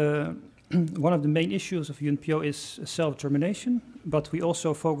 One of the main issues of UNPO is self-determination, but we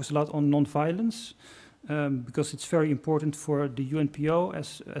also focus a lot on non-violence, because it's very important for the UNPO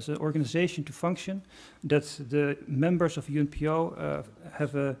as an organization to function, that the members of UNPO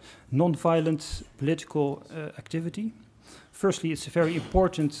have a non-violent political activity. Firstly, it's very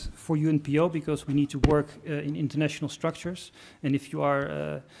important for UNPO because we need to work in international structures, and if you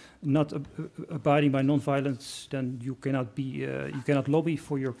are not abiding by non-violence, then you cannot lobby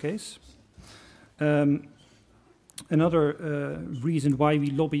for your case. Another reason why we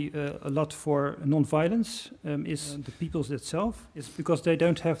lobby a lot for non-violence is the peoples itself. It's because they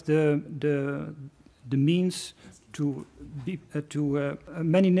don't have the means to be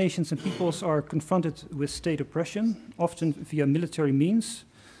many nations and peoples are confronted with state oppression, often via military means.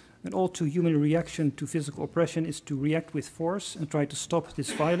 An all too human reaction to physical oppression is to react with force and try to stop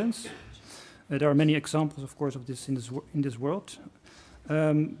this violence. There are many examples, of course, of this in this world.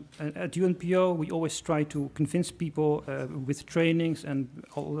 At UNPO, we always try to convince people with trainings and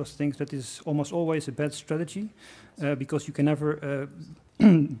all those things that is almost always a bad strategy, because you can never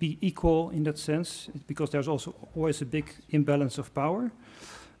be equal in that sense, because there's also always a big imbalance of power.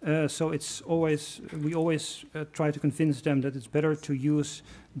 So it's always, we always try to convince them that it's better to use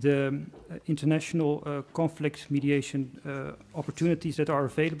the international conflict mediation opportunities that are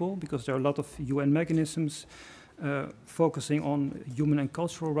available, because there are a lot of UN mechanisms focusing on human and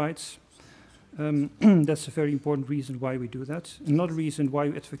cultural rights. That's a very important reason why we do that. Another reason why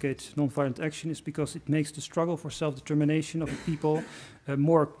we advocate nonviolent action is because it makes the struggle for self-determination of the people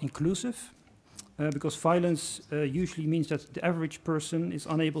more inclusive. Because violence usually means that the average person is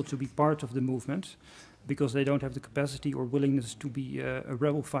unable to be part of the movement because they don't have the capacity or willingness to be a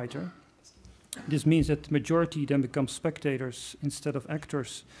rebel fighter. This means that the majority then become spectators instead of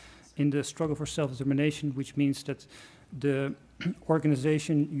actors in the struggle for self-determination, which means that the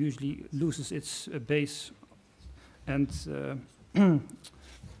organization usually loses its base, and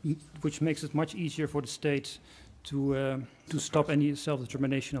which makes it much easier for the state to stop any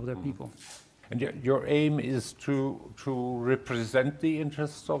self-determination of their people. And your aim is to represent the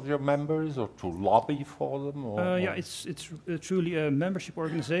interests of your members, or to lobby for them? Or yeah, it's truly a membership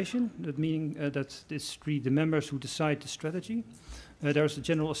organization, that meaning that it's really the members who decide the strategy. There's a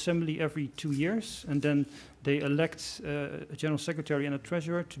general assembly every 2 years, and then they elect a general secretary and a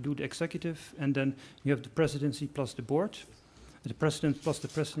treasurer to do the executive, and then you have the presidency plus the board, the president plus the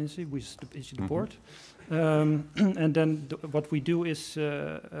presidency, which is the board. And then what we do is,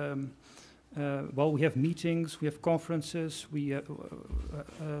 well, we have meetings, we have conferences, we have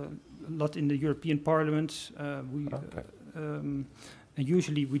a lot in the European Parliament. And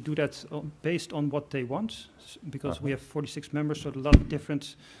usually we do that based on what they want, because we have 46 members, so a lot of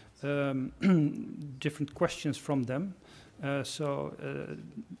different different questions from them.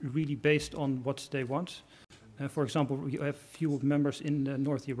 Really based on what they want. For example, we have few members in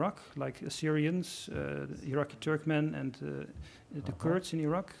North Iraq, like Assyrians, Iraqi Turkmen, and the Kurds in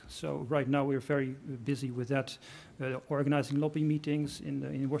Iraq. So right now we're very busy with that, organizing lobby meetings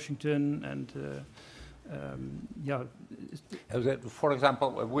in Washington, and yeah. For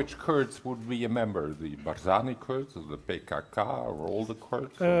example, which Kurds would be a member? The Barzani Kurds, or the PKK, or all the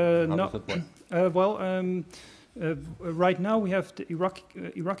Kurds? Well, right now we have the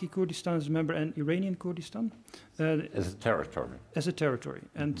Iraqi Kurdistan as a member and Iranian Kurdistan. As a territory? As a territory.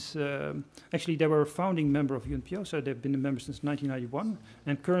 And actually they were a founding member of UNPO, so they've been a member since 1991.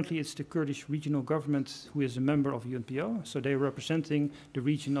 And currently it's the Kurdish regional government who is a member of UNPO. So they're representing the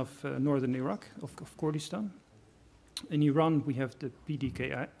region of northern Iraq, of Kurdistan. In Iran we have the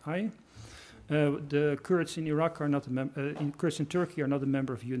PDKI. The Kurds in Iraq are not a member, Kurds in Turkey are not a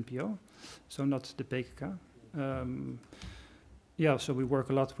member of UNPO, so not the PKK. Yeah, so we work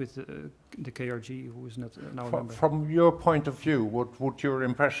a lot with the KRG, who is not now a member. From your point of view, what would your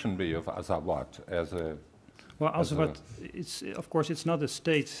impression be of Azawad as a... Well, Azawad, it's, of course, it's not a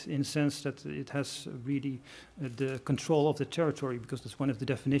state in the sense that it has really the control of the territory, because that's one of the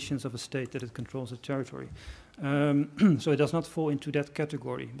definitions of a state, that it controls the territory. So it does not fall into that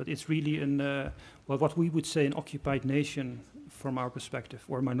category, but it's really well, what we would say an occupied nation from our perspective,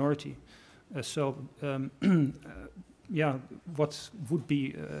 or minority. Yeah, what would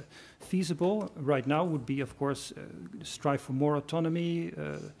be feasible right now would be, of course, strive for more autonomy,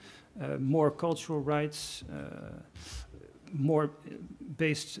 more cultural rights, more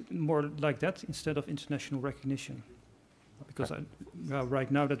like that, instead of international recognition. Because right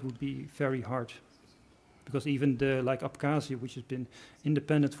now that would be very hard. Because even like Abkhazia, which has been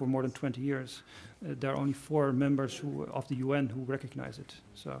independent for more than 20 years, there are only 4 members of the UN who recognize it.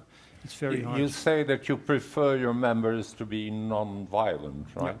 So it's very hard. You say that you prefer your members to be non-violent,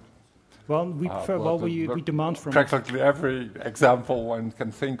 right? Yeah. Well, we prefer. Well, we demand from practically every example one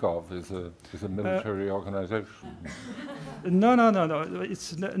can think of is a military organization. No.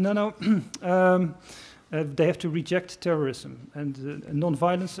 It's no. They have to reject terrorism, and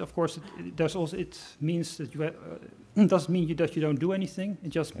non-violence. Of course, it means that you doesn't mean that you don't do anything.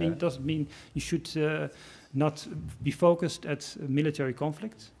 It just doesn't mean you should not be focused at military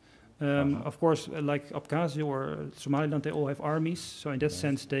conflict. Of course, like Abkhazia or Somaliland, they all have armies. So in that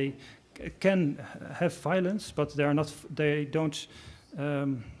sense, they can have violence, but they are not. They don't.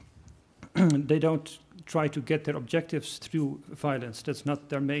 They don't try to get their objectives through violence. That's not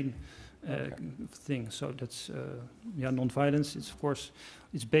their main thing. So that's non-violence. It's, of course,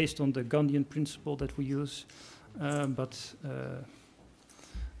 it's based on the Gandhian principle that we use, but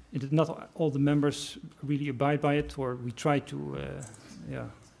not all the members really abide by it, or we try to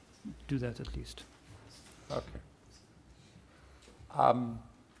do that at least. Okay.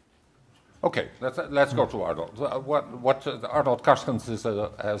 Okay, let's go to Arnold. Arnold Karskens is,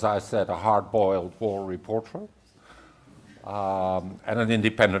 as I said, a hard-boiled war reporter and an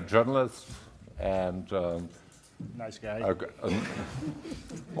independent journalist, and nice guy. Okay,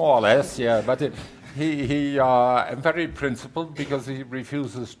 more or less, yeah. But he very principled because he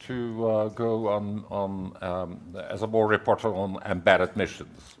refuses to go on as a war reporter on embedded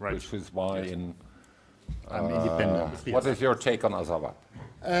missions, Right. which is why Yes. in. I'm independent. What is your take on Azawad?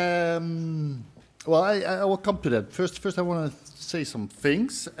 Well, I will come to that. First I want to say some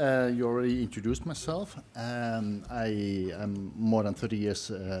things. You already introduced myself. I am more than 30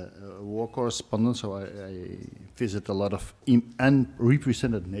 years war correspondent, so I visit a lot of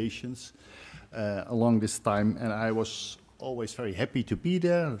unrepresented nations along this time, and I was always very happy to be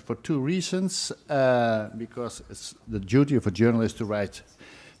there for two reasons. Because it's the duty of a journalist to write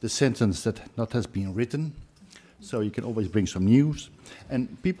the sentence that not has been written, so you can always bring some news.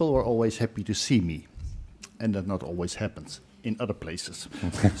 And people were always happy to see me, and that not always happens in other places.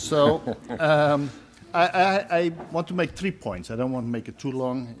 So I want to make 3 points. I don't want to make it too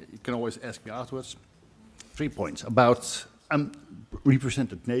long. You can always ask me afterwards. 3 points about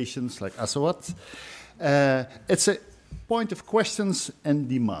represented nations like Azawad. It's a point of questions and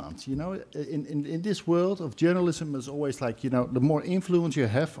demands. You know, in this world of journalism, is always like, you know, the more influence you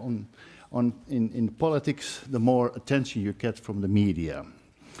have in politics, the more attention you get from the media.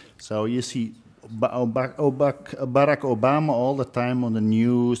 So you see Barack Obama all the time on the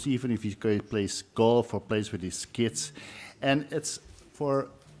news, even if he plays golf or plays with his kids. And it's for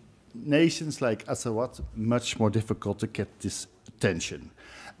nations like Azawad much more difficult to get this attention,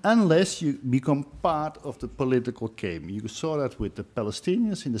 unless you become part of the political game. You saw that with the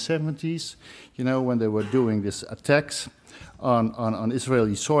Palestinians in the 70s, you know, when they were doing these attacks on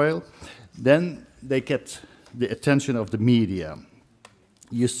Israeli soil. Then they get the attention of the media.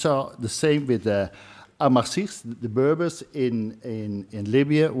 You saw the same with the Amazighs, the Berbers in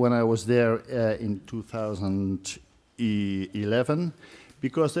Libya, when I was there in 2011,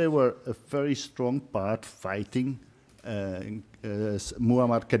 because they were a very strong part fighting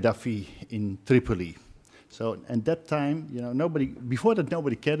Muammar Gaddafi in Tripoli. So at that time, you know, before that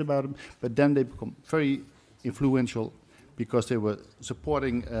nobody cared about them, but then they become very influential because they were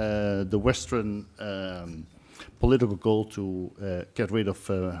supporting the Western political goal to get rid of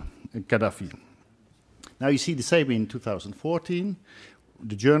Gaddafi. Now you see the same in 2014.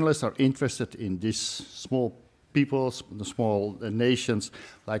 The journalists are interested in these small peoples, the small nations,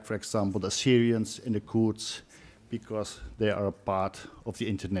 like, for example, the Syrians and the Kurds, because they are a part of the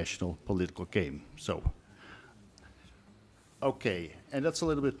international political game. So, okay, and that's a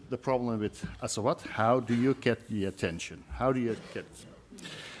little bit the problem with Azawad. How do you get the attention? How do you get?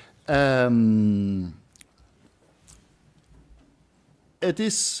 It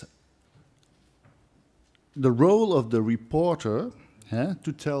is the role of the reporter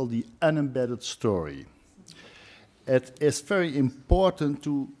to tell the unembedded story. It is very important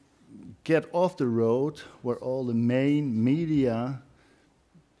to get off the road where all the main media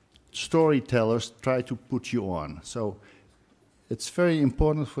storytellers try to put you on. So it's very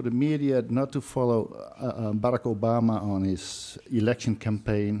important for the media not to follow Barack Obama on his election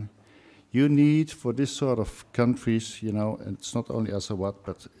campaign. You need, for this sort of countries, you know, and it's not only Azawad,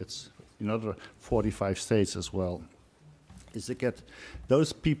 but it's in other 45 states as well, is to get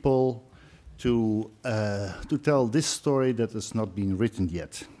those people to tell this story that has not been written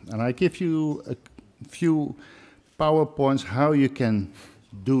yet. And I give you a few PowerPoints how you can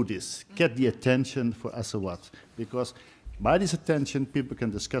do this, get the attention for Azawad, because by this attention, people can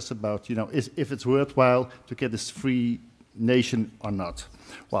discuss about, you know, if it's worthwhile to get this free nation or not.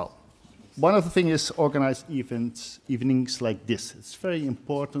 Well, one of the things is organize evenings like this. It's very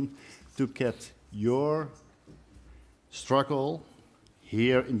important to get your struggle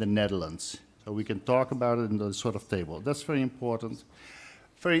here in the Netherlands. So we can talk about it in the sort of table. That's very important.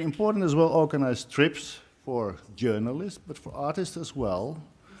 Very important as well, organize trips for journalists, but for artists as well,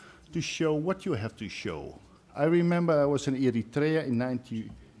 to show what you have to show. I remember I was in Eritrea in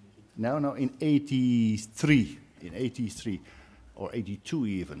 83 or 82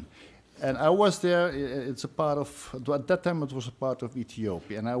 even. And I was there, it's a part of, at that time it was a part of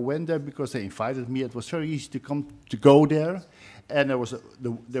Ethiopia. And I went there because they invited me. It was very easy to go there. And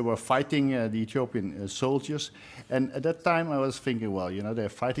they were fighting the Ethiopian soldiers. And at that time I was thinking, well, you know, they're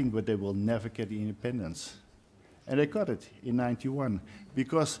fighting, but they will never get the independence. And they got it in 91,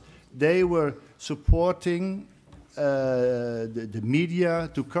 because they were supporting the media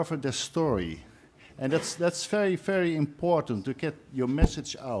to cover their story. And that's very, very important to get your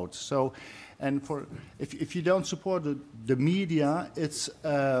message out. So, and if you don't support the media, it's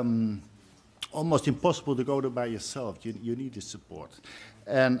almost impossible to go there by yourself. You need the support.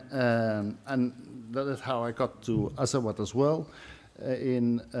 And that is how I got to Azawad as well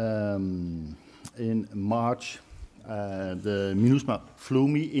in March the MINUSMA flew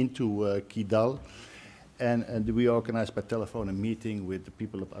me into Kidal, and we organized by telephone a meeting with the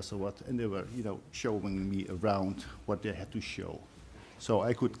people of Azawad, and they were, showing me around what they had to show. So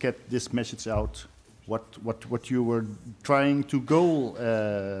I could get this message out, what you were trying to goal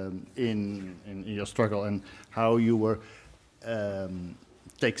in your struggle, and how you were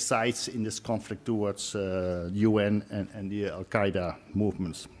take sides in this conflict towards UN and the Al-Qaeda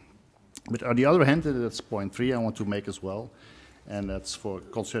movements. But on the other hand, and that's point 3 I want to make as well, and that's for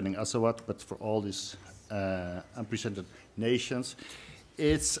concerning Azawad, but for all these unprecedented nations,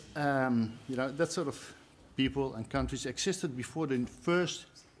 it's that sort of people and countries existed before the first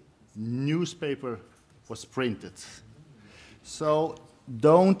newspaper was printed. So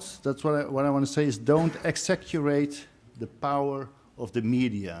that's what I want to say is, don't exaggerate the power of the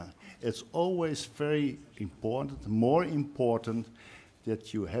media. It's always very important, more important,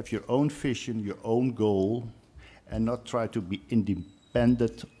 that you have your own vision, your own goal, and not try to be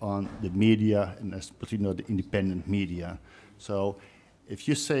independent on the media, and especially not the independent media. So if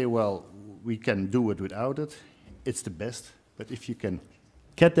you say, well, we can do it without it, it's the best. But if you can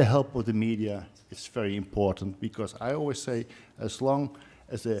get the help of the media, it's very important, because I always say, as long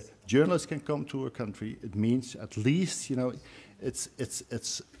as a journalist can come to a country, it means at least,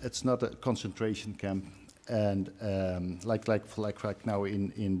 it's not a concentration camp. And like right now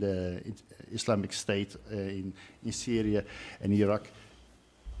in the Islamic State in Syria and Iraq,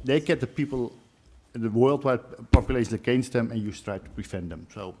 they get the people, the worldwide population against them, and you try to prevent them.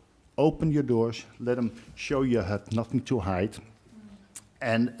 So open your doors, let them show you have nothing to hide,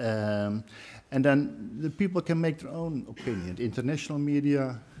 and then the people can make their own opinion. The international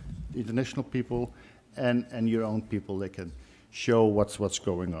media, the international people, and your own people, they can show what's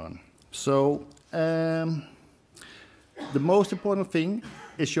going on. So the most important thing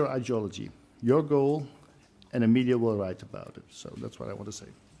is your ideology, your goal, and the media will write about it. So that's what I want to say.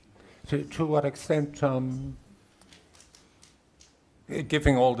 To what extent,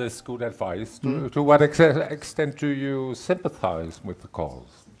 giving all this good advice, to what extent do you sympathize with the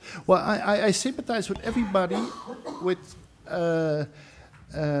cause? Well, I sympathize with everybody, with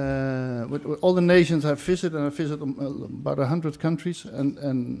all the nations I've visited, and I've visited about 100 countries, and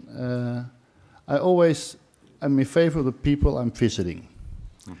I'm in favor of the people I'm visiting.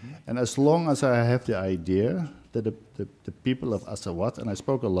 Mm-hmm. And as long as I have the idea that the people of Azawad, and I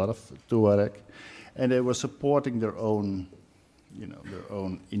spoke a lot of Tuareg, and they were supporting their own, their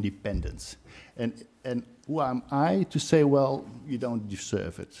own independence. And who am I to say, well, you don't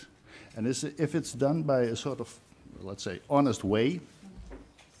deserve it? And if it's done by a sort of, let's say, honest way,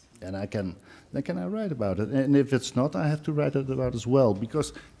 and then can I write about it? And if it's not, I have to write it about as well,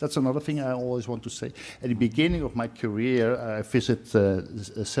 because that's another thing I always want to say. At the beginning of my career, I visited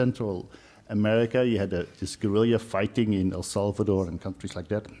Central America. You had this guerrilla fighting in El Salvador and countries like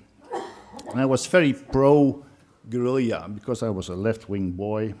that. And I was very pro-guerrilla, because I was a left-wing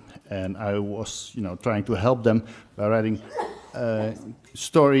boy, and I was, trying to help them by writing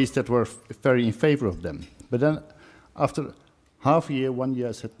stories that were very in favor of them. But then, after half a year, 1 year,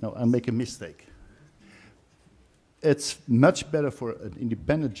 I said, no, I make a mistake. It's much better for an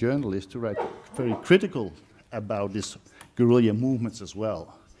independent journalist to write very critical about these guerrilla movements as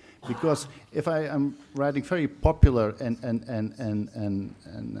well. Because if I am writing very popular and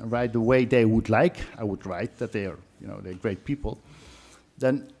write the way they would like, I would write that they're great people,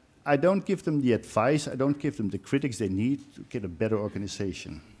 then I don't give them the advice, I don't give them the critics they need to get a better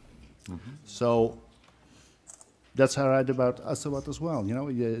organization. Mm-hmm. So that's how I write about Azawad as well.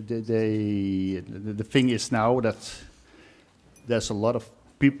 The thing is now that there's a lot of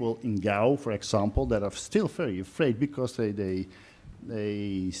people in Gao, for example, that are still very afraid, because they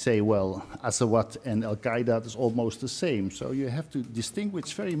say, well, Azawad and Al-Qaeda is almost the same. So you have to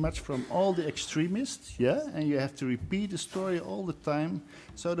distinguish very much from all the extremists, and you have to repeat the story all the time.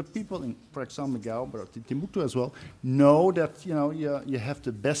 So the people in, for example, Gao, but in Timbuktu as well, know that you have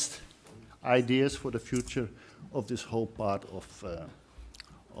the best ideas for the future of this whole part of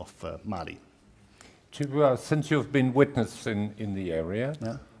Mali. Since you've been witness in the area,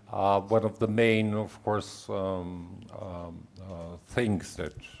 one of the main, of course, things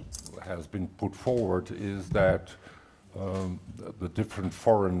that has been put forward is that the different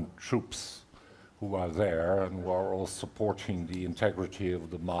foreign troops who are there and who are all supporting the integrity of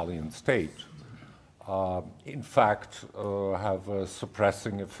the Malian state, in fact, have a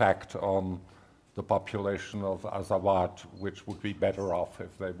suppressing effect on the population of Azawad, which would be better off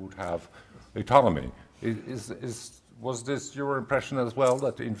if they would have autonomy. Was this your impression as well,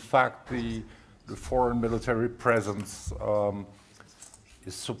 that in fact the foreign military presence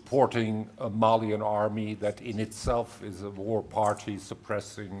is supporting a Malian army that in itself is a war party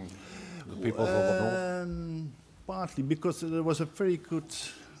suppressing the peoples of the north? Partly because there was a very good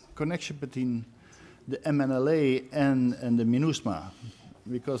connection between the MNLA and the MINUSMA,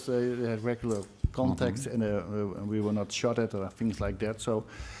 because they had regular contacts and we were not shot at or things like that. So,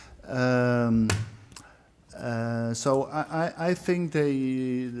 I think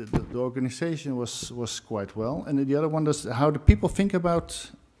the organization was quite well. And the other one is how do people think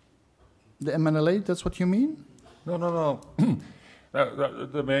about the MNLA? That's what you mean? No.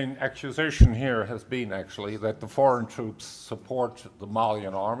 The main accusation here has been actually that the foreign troops support the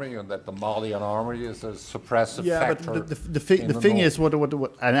Malian army and that the Malian army is a suppressive factor. But the thing is, what,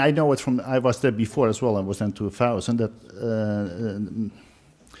 and I know it from, I was there before as well, I was in 2000, that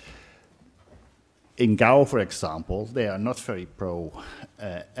in Gao, for example, they are not very pro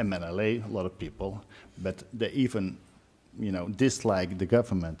MNLA, a lot of people, but they even, dislike the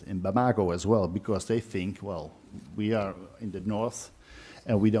government in Bamako as well, because they think, well, we are in the north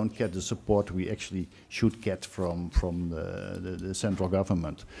and we don't get the support we actually should get from the central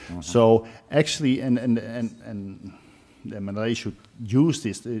government. So actually, and the MNLA should use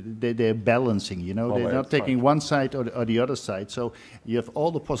this. They're balancing, they're not taking one side or the other side. So you have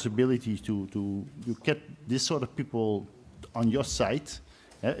all the possibilities to get this sort of people on your side,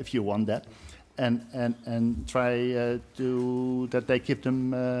 if you want that, and try that they give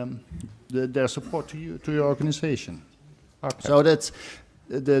them their support to your organization. Okay. So that's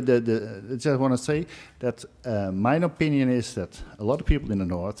I just want to say that my opinion is that a lot of people in the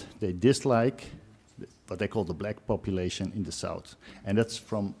north, they dislike what they call the black population in the south, and that's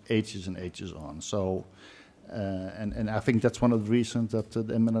from ages and ages on. So, and I think that's one of the reasons that the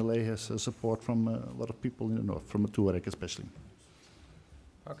MNLA has support from a lot of people in the north, from the Tuareg especially.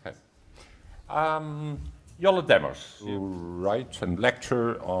 Okay. Jolle Demmers, you write and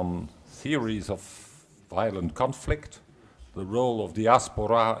lecture on theories of violent conflict, the role of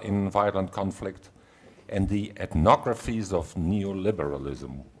diaspora in violent conflict, and the ethnographies of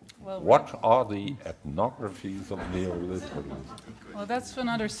neoliberalism. Well, what are the ethnographies of neoliberalism? Well, that's for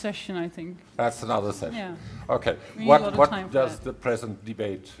another session, I think. That's another session. Yeah. Okay. What does the present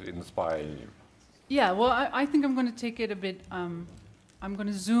debate inspire you? Yeah, well, I think I'm going to take it a bit, I'm going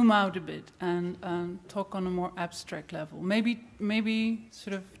to zoom out a bit and talk on a more abstract level. Maybe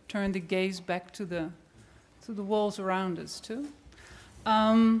sort of turn the gaze back to the walls around us too.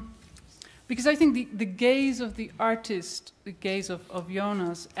 Because I think the gaze of the artist, the gaze of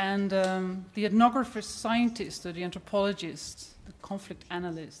Jonas, and the ethnographer scientist or the anthropologist, the conflict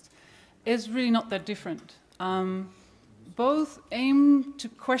analyst, is really not that different. Both aim to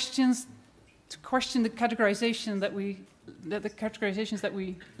question the categorization the categorizations that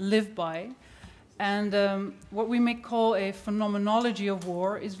we live by, and what we may call a phenomenology of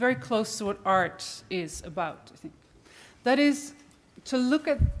war is very close to what art is about, I think. That is, to look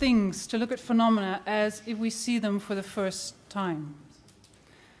at things, to look at phenomena as if we see them for the first time.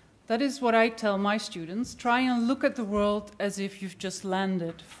 That is what I tell my students. Try and look at the world as if you've just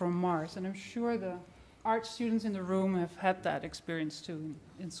landed from Mars. And I'm sure the art students in the room have had that experience too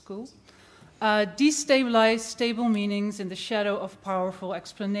in school. Destabilize stable meanings in the shadow of powerful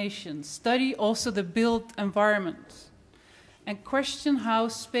explanations. Study also the built environment. And question how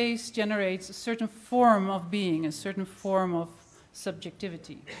space generates a certain form of being, a certain form of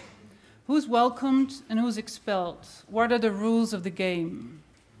subjectivity. Who's welcomed and who's expelled? What are the rules of the game?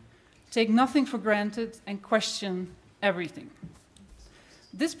 Take nothing for granted and question everything.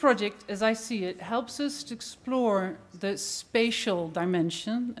 This project, as I see it, helps us to explore the spatial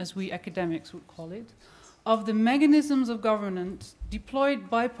dimension, as we academics would call it, of the mechanisms of governance deployed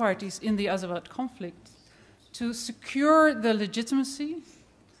by parties in the Azawad conflict to secure their legitimacy,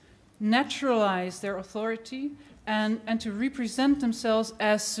 naturalize their authority, and to represent themselves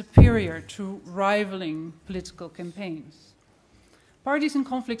as superior to rivaling political campaigns. Parties in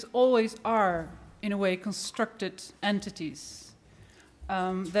conflicts always are, in a way, constructed entities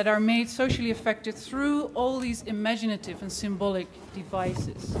that are made socially effective through all these imaginative and symbolic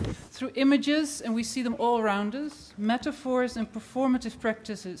devices. Through images, and we see them all around us, metaphors and performative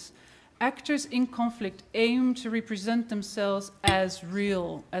practices, actors in conflict aim to represent themselves as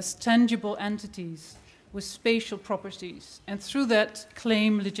real, as tangible entities with spatial properties, and through that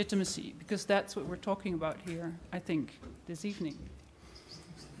claim legitimacy, because that's what we're talking about here, I think, this evening.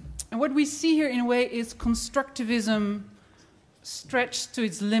 And what we see here, in a way, is constructivism stretched to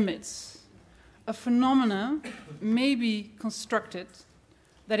its limits. A phenomena may be constructed,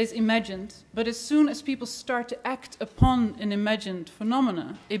 that is imagined, but as soon as people start to act upon an imagined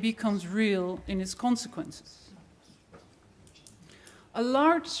phenomena, it becomes real in its consequences. A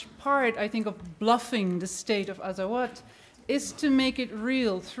large part, I think, of bluffing the state of Azawad is to make it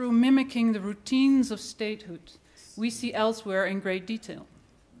real through mimicking the routines of statehood we see elsewhere in great detail.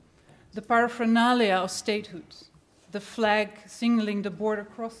 The paraphernalia of statehood, the flag signaling the border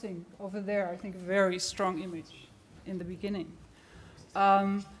crossing over there, I think a very strong image in the beginning.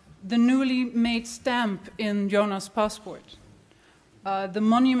 The newly made stamp in Jonas' passport. The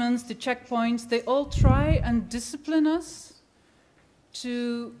monuments, the checkpoints, they all try and discipline us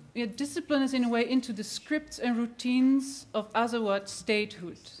in a way into the scripts and routines of Azawad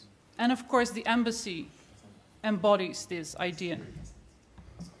statehood. And of course, the embassy embodies this idea.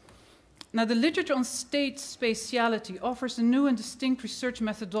 Now, the literature on state spatiality offers a new and distinct research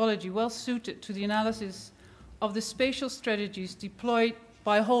methodology well suited to the analysis of the spatial strategies deployed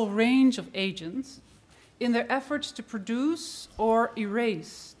by a whole range of agents in their efforts to produce or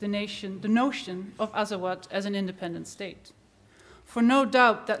erase the notion of Azawad as an independent state. For no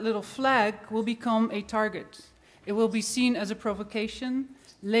doubt that little flag will become a target. It will be seen as a provocation,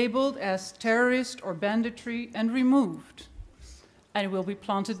 labeled as terrorist or banditry, and removed, and it will be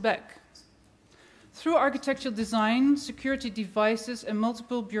planted back. Through architectural design, security devices, and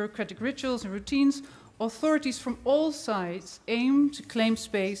multiple bureaucratic rituals and routines, authorities from all sides aim to claim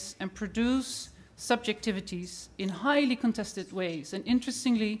space and produce subjectivities in highly contested ways. And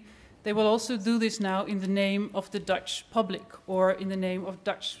interestingly, they will also do this now in the name of the Dutch public, or in the name of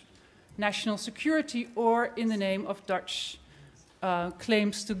Dutch national security, or in the name of Dutch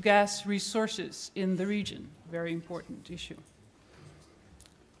claims to gas resources in the region. Very important issue.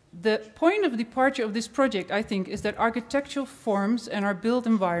 The point of departure of this project, I think, is that architectural forms and our built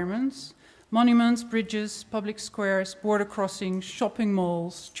environments, monuments, bridges, public squares, border crossings, shopping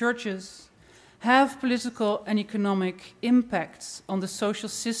malls, churches, have political and economic impacts on the social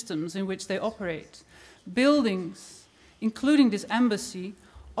systems in which they operate. Buildings, including this embassy,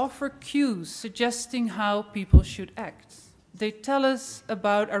 offer cues suggesting how people should act. They tell us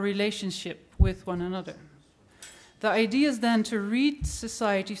about our relationship with one another. The idea is then to read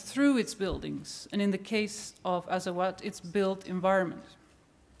society through its buildings, and in the case of Azawad, its built environment.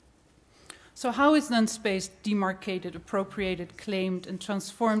 So how is then space demarcated, appropriated, claimed, and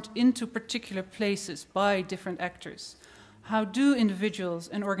transformed into particular places by different actors? How do individuals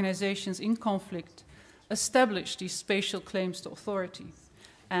and organizations in conflict establish these spatial claims to authority?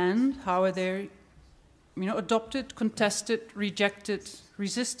 And how are they adopted, contested, rejected,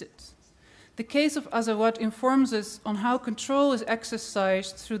 resisted? The case of Azawad informs us on how control is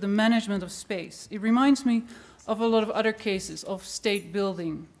exercised through the management of space. It reminds me of a lot of other cases of state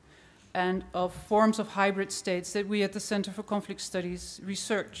building and of forms of hybrid states that we at the Center for Conflict Studies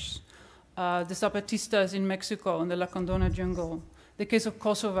research. The Zapatistas in Mexico, in the Lacandona jungle, the case of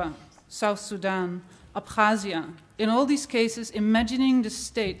Kosovo, South Sudan, Abkhazia. In all these cases, imagining the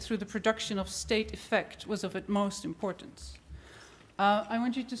state through the production of state effect was of utmost importance. I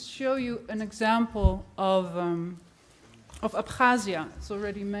want you to show you an example of Abkhazia. It's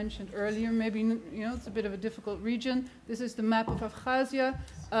already mentioned earlier. Maybe it's a bit of a difficult region. This is the map of Abkhazia.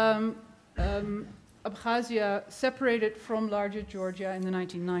 Abkhazia separated from larger Georgia in the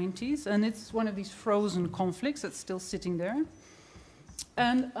 1990s, and it's one of these frozen conflicts that's still sitting there.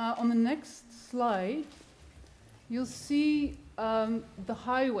 And on the next slide, you'll see the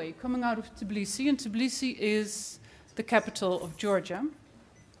highway coming out of Tbilisi, and Tbilisi is the capital of Georgia.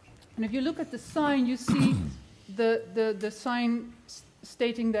 And if you look at the sign, you see the sign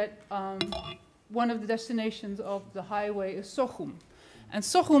stating that one of the destinations of the highway is Sokhum. And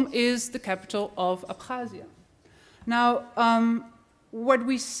Sokhum is the capital of Abkhazia. Now, what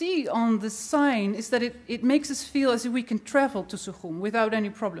we see on the sign is that it makes us feel as if we can travel to Sokhum without any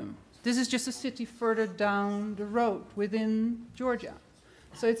problem. This is just a city further down the road within Georgia.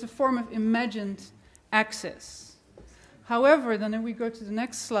 So it's a form of imagined access. However, then if we go to the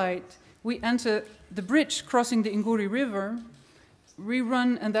next slide, we enter the bridge crossing the Inguri River. We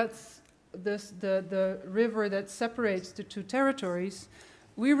run, and that's the river that separates the two territories.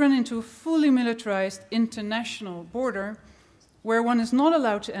 We run into a fully militarized international border where one is not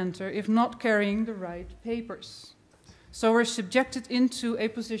allowed to enter if not carrying the right papers. So we're subjected into a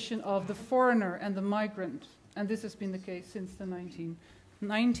position of the foreigner and the migrant, and this has been the case since the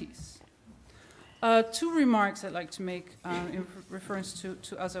 1990s. Two remarks I'd like to make in reference to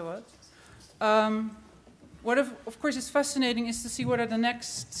Azawad. What of course is fascinating is to see what are the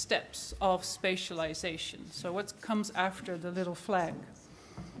next steps of spatialization. So what comes after the little flag?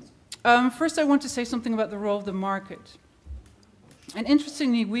 First, I want to say something about the role of the market. And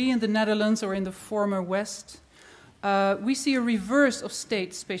interestingly, we in the Netherlands, or in the former West, we see a reverse of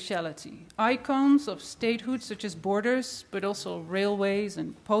state spatiality. Icons of statehood, such as borders, but also railways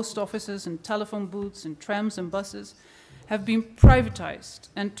and post offices and telephone booths and trams and buses, have been privatized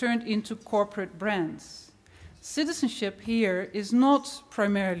and turned into corporate brands. Citizenship here is not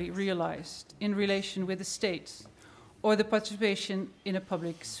primarily realized in relation with the state or the participation in a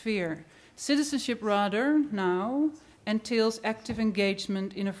public sphere. Citizenship rather now entails active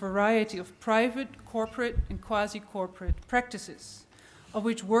engagement in a variety of private, corporate, and quasi-corporate practices, of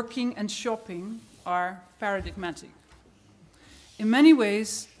which working and shopping are paradigmatic. In many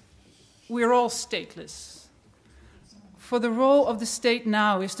ways, we're all stateless. For the role of the state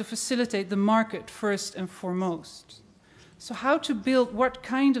now is to facilitate the market first and foremost. So how to build what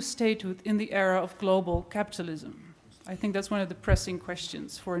kind of statehood in the era of global capitalism? I think that's one of the pressing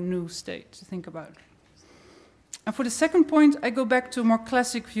questions for a new state to think about. And for the second point, I go back to a more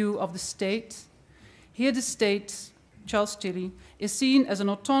classic view of the state. Here the state, Charles Tilly, is seen as an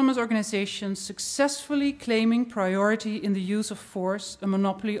autonomous organization successfully claiming priority in the use of force, a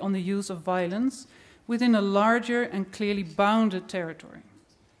monopoly on the use of violence, within a larger and clearly bounded territory.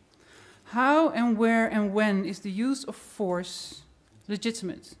 How and where and when is the use of force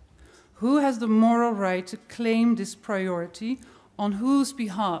legitimate? Who has the moral right to claim this priority? On whose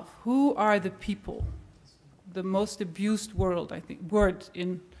behalf? Who are the people? The most abused word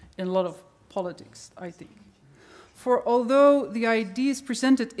in a lot of politics, I think. For although the ideas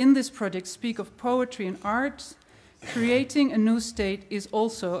presented in this project speak of poetry and art, creating a new state is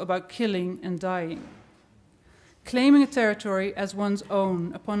also about killing and dying. Claiming a territory as one's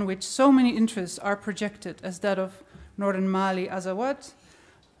own, upon which so many interests are projected, as that of northern Mali, Azawad,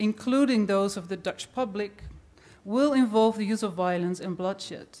 including those of the Dutch public, will involve the use of violence and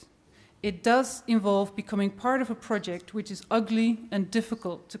bloodshed. It does involve becoming part of a project which is ugly and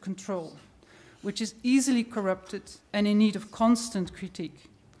difficult to control, which is easily corrupted and in need of constant critique.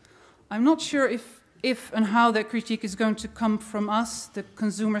 I'm not sure if and how that critique is going to come from us, the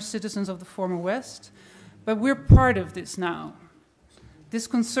consumer citizens of the former West, but we're part of this now. This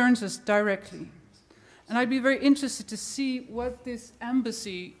concerns us directly. And I'd be very interested to see what this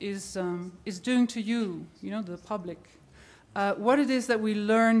embassy is doing to you, the public. What it is that we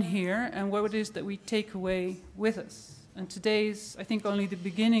learn here and what it is that we take away with us. And today is, I think, only the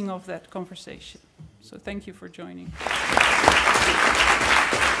beginning of that conversation. So thank you for joining.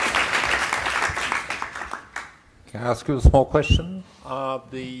 Can I ask you a small question?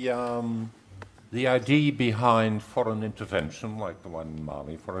 The idea behind foreign intervention, like the one in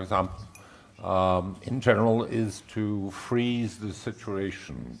Mali, for example, in general, is to freeze the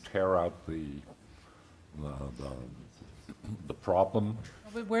situation, tear out the problem.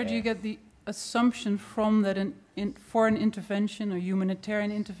 But where do you get the assumption from that foreign intervention or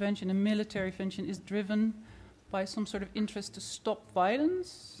humanitarian intervention, a military intervention, is driven by some sort of interest to stop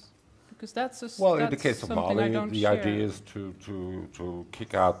violence? Because that's in the case of Mali, the idea is to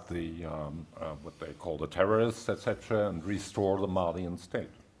kick out the what they call the terrorists, etc., and restore the Malian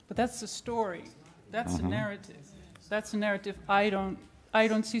state. But that's a story. That's a narrative. That's a narrative I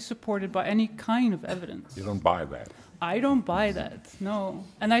don't see supported by any kind of evidence. You don't buy that? I don't buy that, no.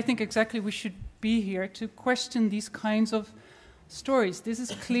 And I think exactly we should be here to question these kinds of stories. This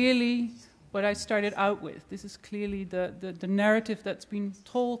is clearly what I started out with. This is clearly the narrative that's been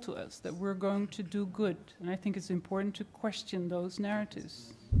told to us, that we're going to do good. And I think it's important to question those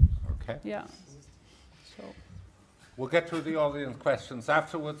narratives. Okay. Yeah. So. We'll get to the audience questions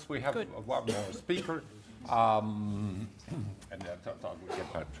afterwards. We have one more speaker. And we'll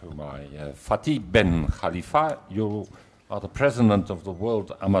get back to my Fatih Ben Khalifa. You are the president of the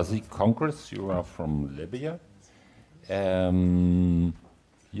World Amazigh Congress. You are from Libya.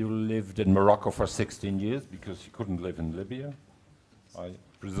 You lived in Morocco for 16 years because you couldn't live in Libya, I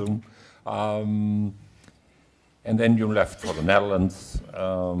presume. And then you left for the Netherlands.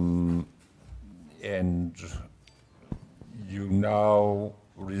 And you now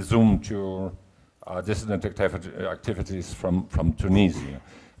resumed your dissident activities from Tunisia.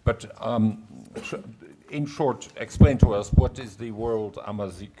 But in short, explain to us, what is the World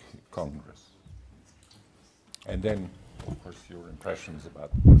Amazigh Congress? And then, of course, your impressions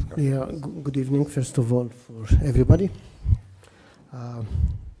about this country. Yeah, good evening, first of all, for everybody. I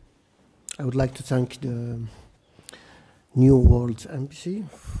would like to thank the New World Embassy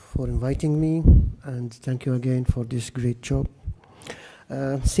for inviting me, and thank you again for this great job.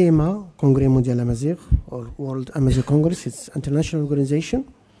 CMA, Congrès Mondial Amazigh, or World Amazigh Congress, it's an international organization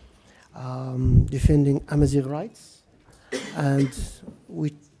defending Amazigh rights, and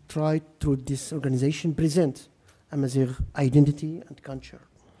we try through this organization present Amazigh identity and culture.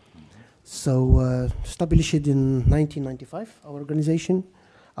 So established in 1995, our organization,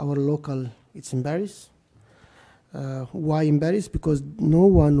 our local, it's in Paris. Why in Paris? Because no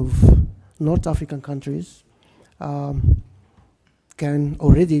one of North African countries can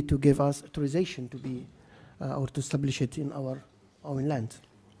already to give us authorization to be or to establish it in our own land.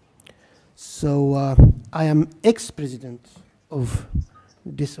 So I am ex-president of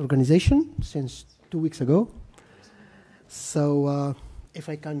this organization since 2 weeks ago. So if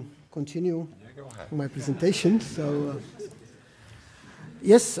I can continue my presentation. So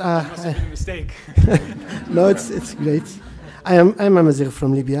yes, must have been a mistake. no, it's great. I'm Amazigh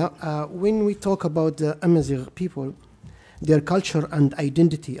from Libya. When we talk about the Amazigh people, their culture and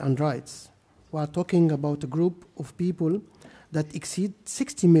identity and rights, we are talking about a group of people that exceed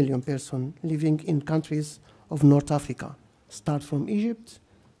 60 million persons living in countries of North Africa. Start from Egypt,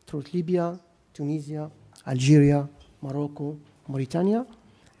 through Libya, Tunisia, Algeria, Morocco, Mauritania,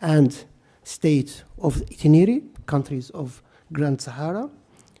 and state of Itinerary, countries of Grand Sahara,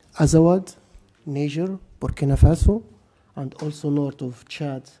 Azawad, Niger, Burkina Faso, and also north of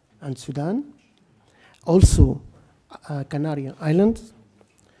Chad and Sudan. Also Canary Islands,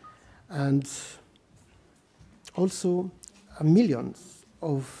 and also millions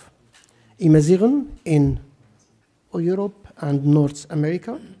of Amazigh in Europe and North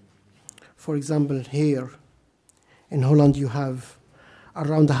America. For example, here in Holland you have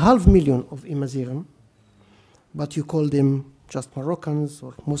around 500,000 of Amazigh, but you call them just Moroccans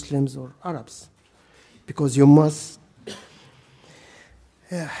or Muslims or Arabs, because you must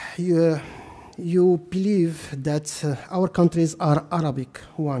you believe that our countries are Arabic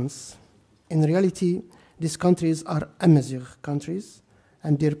ones. In reality, these countries are Amazigh countries,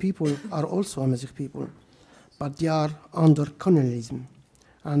 and their people are also Amazigh people, but they are under colonialism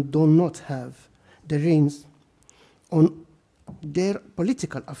and do not have the reins on their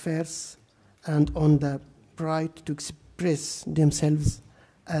political affairs and on the right to express themselves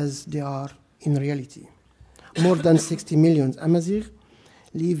as they are in reality. More than 60 million Amazigh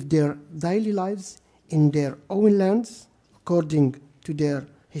live their daily lives in their own lands according to their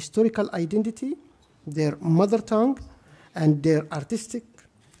historical identity, their mother tongue, and their artistic,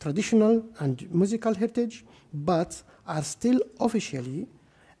 traditional, and musical heritage, but are still officially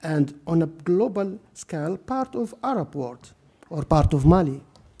and on a global scale part of Arab world, or part of Mali,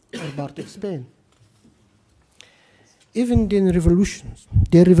 or part of Spain. Even in revolutions,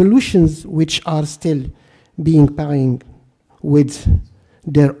 their revolutions which are still being paying with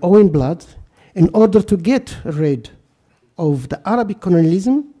their own blood in order to get rid of the Arabic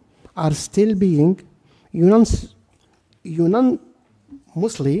colonialism are still being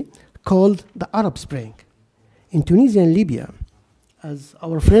unanimously called the Arab Spring. In Tunisia and Libya, as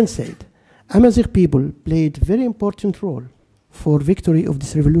our friend said, Amazigh people played a very important role for victory of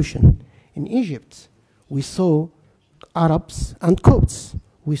this revolution. In Egypt, we saw Arabs and Copts.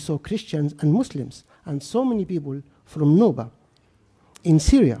 We saw Christians and Muslims, and so many people from Noba. In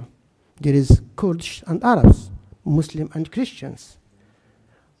Syria, there is Kurds and Arabs, Muslim and Christians.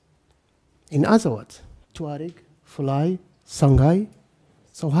 In Azawad, Tuareg, Fula, Songhai.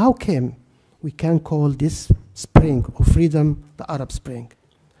 So how come we can call this spring of freedom the Arab Spring?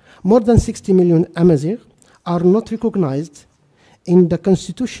 More than 60 million Amazigh are not recognized in the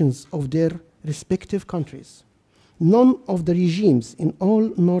constitutions of their respective countries. None of the regimes in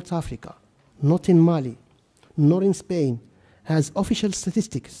all North Africa, not in Mali, nor in Spain, has official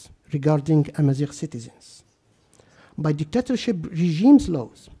statistics regarding Amazigh citizens. By dictatorship regimes'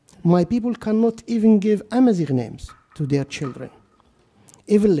 laws, my people cannot even give Amazigh names to their children,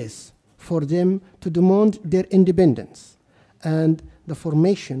 even less for them to demand their independence and the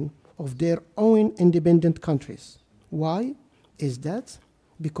formation of their own independent countries. Why is that?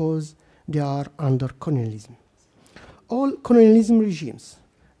 Because they are under colonialism. All colonialism regimes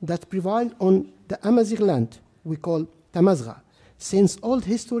that prevail on the Amazigh land we call Tamasheq, since old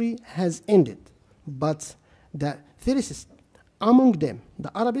history has ended, but the theorists among them,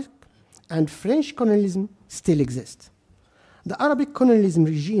 the Arabic and French colonialism still exist. The Arabic colonialism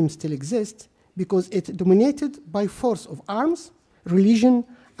regime still exists because it dominated by force of arms, religion,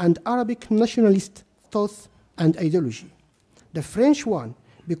 and Arabic nationalist thought and ideology. The French one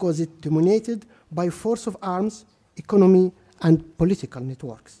because it dominated by force of arms, economy, and political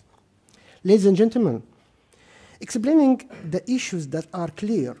networks. Ladies and gentlemen, explaining the issues that are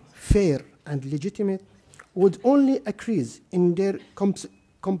clear, fair, and legitimate would only increase in their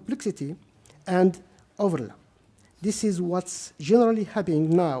complexity and overlap. This is what's generally happening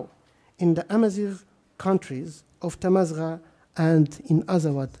now in the Amazigh countries of Tamasheq and in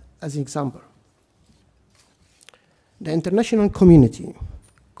Azawad as an example. The international community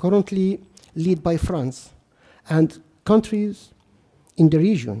currently led by France, and countries in the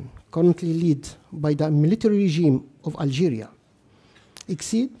region, currently led by the military regime of Algeria,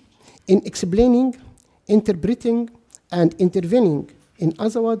 exceed in explaining, interpreting, and intervening in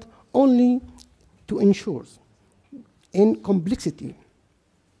Azawad only to ensure in complexity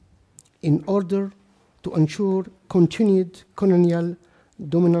in order to ensure continued colonial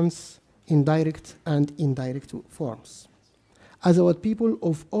dominance in direct and indirect forms. Azawad people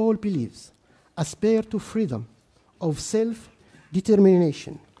of all beliefs aspire to freedom of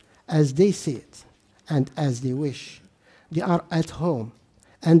self-determination as they see it and as they wish. They are at home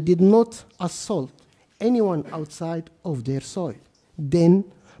and did not assault anyone outside of their soil. Then,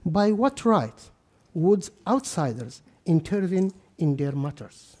 by what right would outsiders intervene in their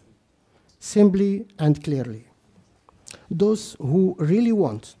matters? Simply and clearly, those who really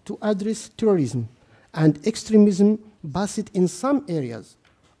want to address terrorism and extremism based in some areas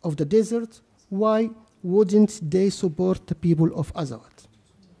of the desert, why wouldn't they support the people of Azawad?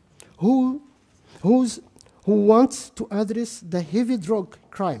 Who wants to address the heavy drug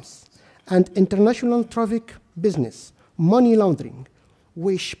crimes and international traffic business, money laundering,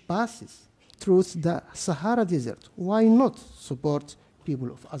 which passes through the Sahara Desert? Why not support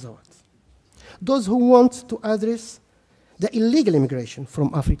people of Azawad? Those who want to address the illegal immigration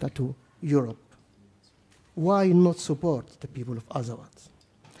from Africa to Europe, why not support the people of Azawad?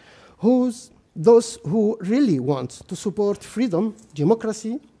 Those who really want to support freedom,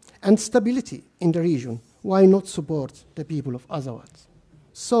 democracy, and stability in the region, why not support the people of Azawad?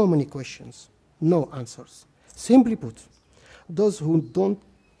 So many questions, no answers. Simply put, those who do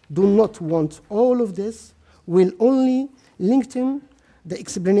not want all of this will only lengthen the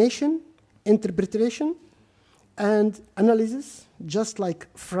explanation, interpretation, and analysis, just like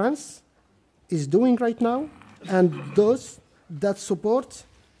France is doing right now, and those that support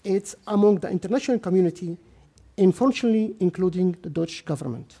it among the international community, unfortunately including the Dutch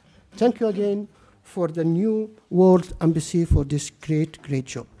government. Thank you again for the New World Embassy for this great, great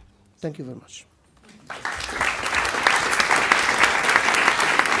job. Thank you very much.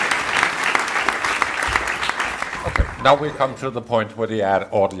 Okay, now we come to the point where the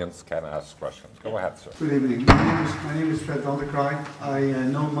audience can ask questions. Go ahead, sir. Good evening. My name is Fred van der Kraai. I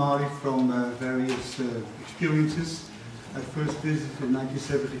know Mali from various experiences. I first visited in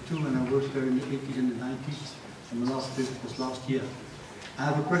 1972 and I worked there in the 80s and the 90s, and the last visit was last year. I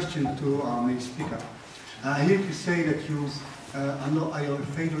have a question to our main speaker. I hear you say that you are in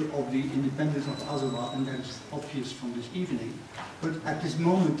favor of the independence of Azawad, and that's obvious from this evening. But at this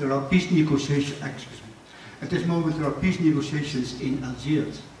moment there are peace negotiations. At this moment there are peace negotiations in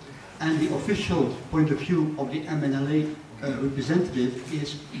Algiers, and the official point of view of the MNLA representative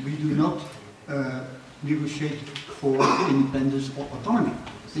is we do not negotiate for independence or autonomy.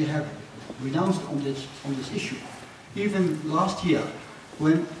 They have renounced on this issue. Even last year,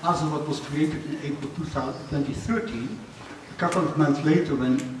 when Azawad was created in April 2013, a couple of months later,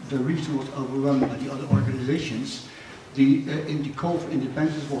 when the region was overrun by the other organizations, the call for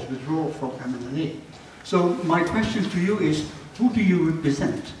independence was withdrawn from MNLA. So my question to you is, who do you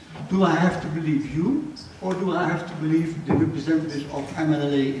represent? Do I have to believe you, or do I have to believe the representatives of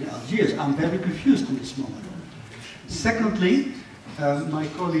MNLA in Algiers? I'm very confused in this moment. Secondly, my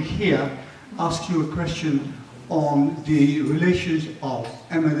colleague here asked you a question on the relations of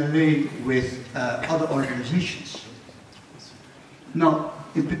MNLA with other organizations. Now,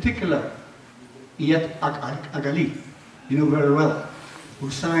 in particular, Iyad Agali, you know very well, who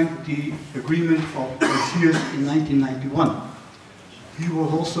signed the agreement of Algiers in 1991. He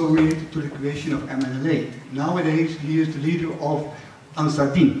was also related to the creation of MNLA. Nowadays, he is the leader of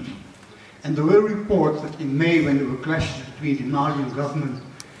Ansar Din. And there were reports that in May, when there were clashes between the Malian government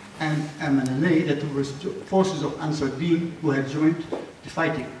and MNLA, that there were forces of Ansar Din who had joined the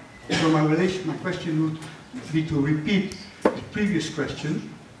fighting. So my question would be to repeat the previous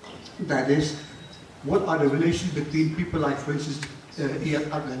question, that is, what are the relations between people like, for instance, Iyad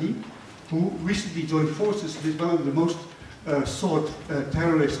Agali, who recently joined forces with one of the most sought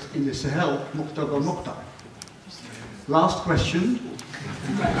terrorists in the Sahel, Mokhtar al-Mokhtar. Last question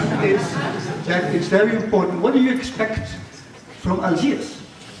is that it's very important. What do you expect from Algiers?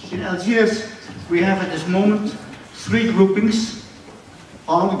 In Algiers, we have at this moment 3 groupings,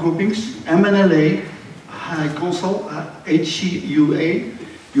 armed groupings: MNLA, High Council, HCUA,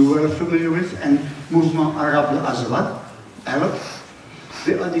 you were familiar with, and Movement Arab Azawad, Arab.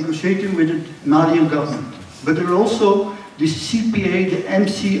 They are negotiating with the Malian government. But there are also the CPA, the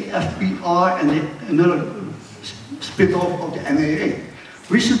MCFPR, and another split-off of the MAA.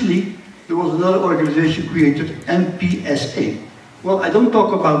 Recently, there was another organization created, MPSA. Well, I don't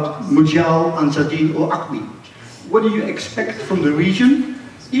talk about Mujal, Ansardine or Acme. What do you expect from the region,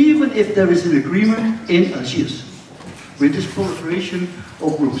 even if there is an agreement in Algiers, with this proliferation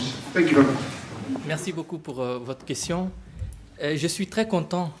of groups? Thank you very much. Merci beaucoup pour votre question. Je suis très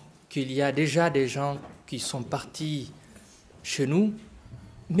content qu'il y a déjà des gens qui sont partis chez nous,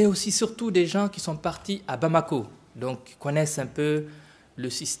 mais aussi surtout des gens qui sont partis à Bamako, donc qui connaissent un peu le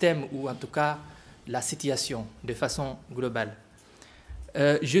système ou en tout cas la situation de façon globale.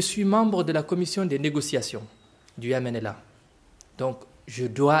 Je suis membre de la commission des négociations du MNLA, donc je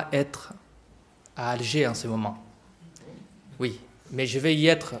dois être à Alger en ce moment. Oui, mais je vais y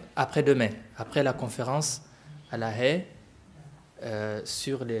être après-demain, après la conférence à La Haye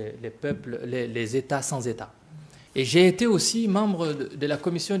sur les peuples, les États sans État. Et j'ai été aussi membre de la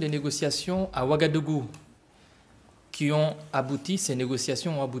commission des négociations à Ouagadougou, ces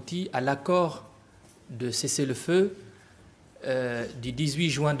négociations ont abouti à l'accord de cessez-le-feu du 18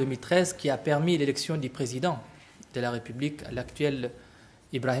 juin 2013 qui a permis l'élection du président de la République, l'actuel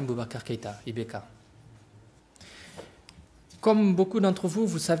Ibrahim Boubacar Keïta, IBK. Comme beaucoup d'entre vous,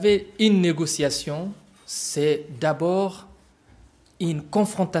 vous savez, une négociation, c'est d'abord une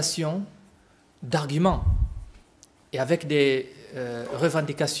confrontation d'arguments et avec des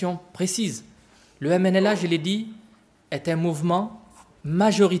revendications précises. Le MNLA, je l'ai dit, est un mouvement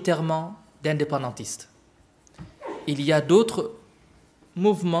majoritairement d'indépendantistes. Il y a d'autres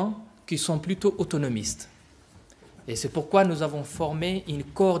mouvements qui sont plutôt autonomistes. Et c'est pourquoi nous avons formé une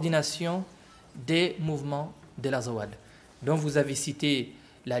coordination des mouvements de l'Azawad, dont vous avez cité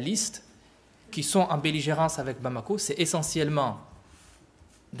la liste, qui sont en belligérance avec Bamako. C'est essentiellement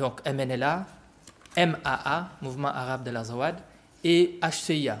donc MNLA, MAA, Mouvement arabe de l'Azawad, et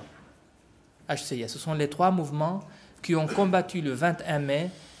HCIA. HCIA. Ce sont les trois mouvements qui ont combattu le 21 mai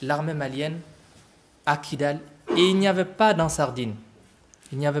l'armée malienne à Kidal. Et il n'y avait pas d'Ansardine.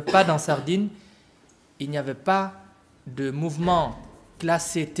 Il n'y avait pas d'Ansardine. Il n'y avait pas de mouvement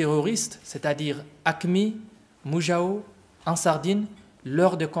classé terroriste, c'est-à-dire ACMI, Moujao, Ansardine,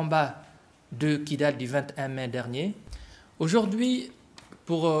 lors des combats de Kidal du 21 mai dernier. Aujourd'hui,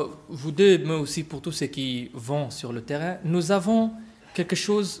 pour vous deux, mais aussi pour tous ceux qui vont sur le terrain, nous avons quelque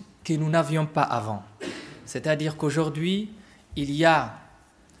chose que nous n'avions pas avant. C'est-à-dire qu'aujourd'hui, il y a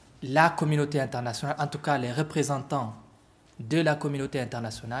la communauté internationale, en tout cas les représentants de la communauté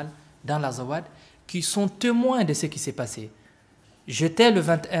internationale dans l'Azawad, qui sont témoins de ce qui s'est passé. J'étais le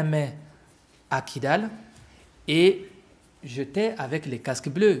 21 mai à Kidal et j'étais avec les casques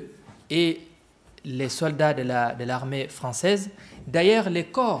bleus et les soldats de l'armée française. D'ailleurs, les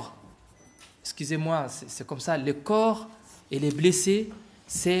corps, excusez-moi, c'est comme ça, les corps et les blessés,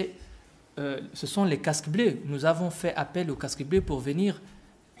 ce sont les casques bleus. Nous avons fait appel aux casques bleus pour venir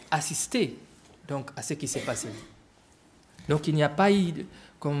assister donc, à ce qui s'est passé. Donc il n'y a pas eu,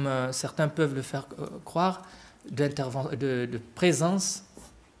 comme certains peuvent le faire croire, de présence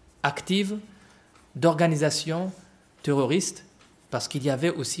active d'organisations terroristes, parce qu'il y avait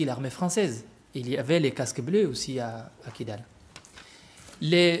aussi l'armée française. Il y avait les casques bleus aussi à Kidal.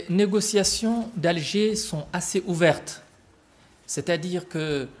 Les négociations d'Alger sont assez ouvertes, c'est-à-dire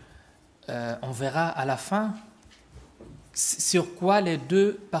que on verra à la fin sur quoi les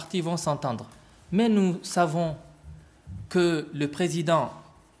deux parties vont s'entendre. Mais nous savons que le président,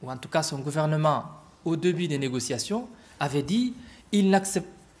 ou en tout cas son gouvernement, au début des négociations, avait dit qu'il n'accepte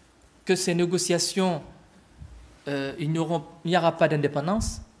que ces négociations, il n'y aura pas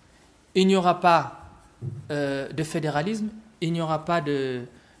d'indépendance, il n'y aura pas de fédéralisme, il n'y aura pas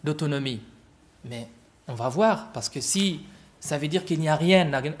d'autonomie. Mais on va voir, parce que si ça veut dire qu'il n'y a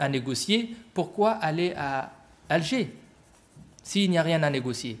rien à négocier, pourquoi aller à Alger s'il n'y a rien à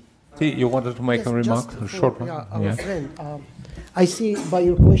négocier? You wanted to make a remark, a short one? Our friend, I see by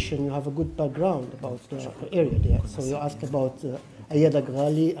your question you have a good background about the area there. So you asked about Ayad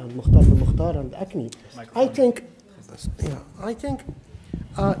Aghali and Mukhtar and Akmi. I think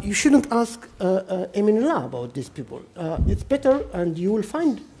you shouldn't ask MNLA about these people. It's better, and you will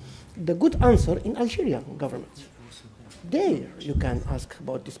find the good answer in Algerian government. There you can ask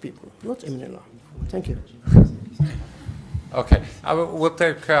about these people, not MNLA. Thank you. Okay, we'll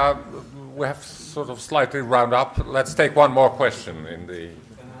take, we have sort of slightly round up. Let's take one more question in the...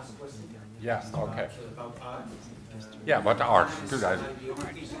 Yeah, okay. About art? Yeah, about art. Good idea. You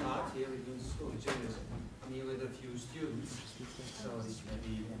teach art here in school, me with a few students, so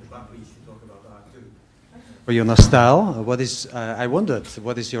maybe the Bakri should talk about art too. For your style, I wondered,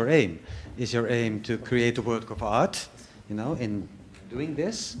 what is your aim? Is your aim to create a work of art, in doing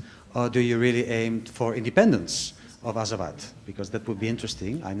this? Or do you really aim for independence of Azawad? Because that would be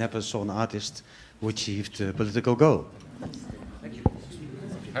interesting. I never saw an artist who achieved a political goal. Thank you.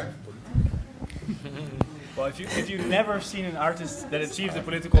 Well, if you've never seen an artist that achieves a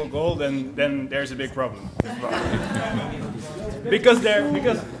political goal, then there's a big problem. because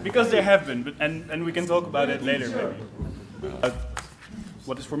there have been, and we can talk about it later maybe.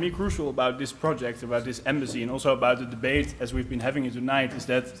 What is for me crucial about this project, about this embassy, and also about the debate as we've been having it tonight, is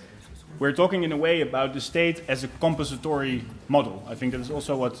that we're talking in a way about the state as a compensatory model. I think that is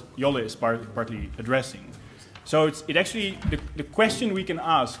also what Jolle is partly addressing. So it actually, the question we can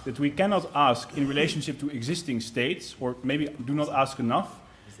ask, that we cannot ask in relationship to existing states, or maybe do not ask enough,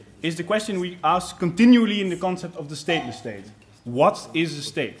 is the question we ask continually in the concept of the stateless state. What is a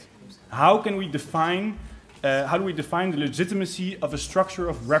state? How can we define, how do we define the legitimacy of a structure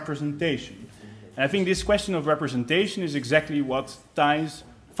of representation? And I think this question of representation is exactly what ties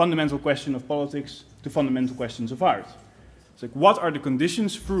fundamental question of politics to fundamental questions of art. It's like, what are the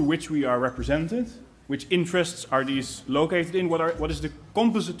conditions through which we are represented? Which interests are these located in? What is the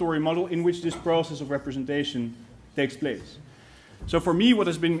compensatory model in which this process of representation takes place? So for me, what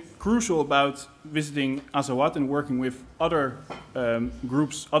has been crucial about visiting Azawad and working with other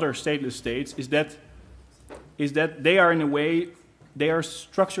groups, other stateless states, is that they are in a way, they are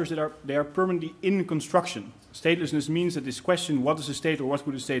structures that are permanently in construction. Statelessness means that this question, what is a state or what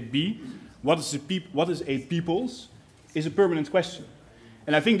could a state be, what is a people's, is a permanent question.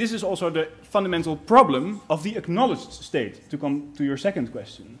 And I think this is also the fundamental problem of the acknowledged state, to come to your second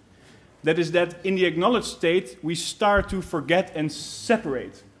question. That is that in the acknowledged state, we start to forget and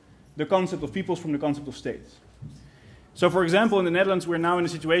separate the concept of peoples from the concept of states. So for example, in the Netherlands, we're now in a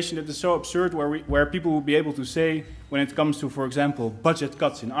situation that is so absurd where people will be able to say, when it comes to, for example, budget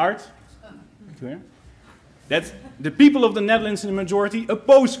cuts in art, that the people of the Netherlands in the majority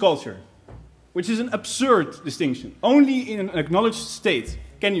oppose culture, which is an absurd distinction. Only in an acknowledged state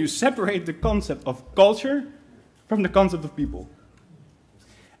can you separate the concept of culture from the concept of people.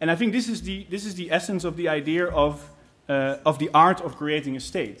 And I think this is the essence of the idea of the art of creating a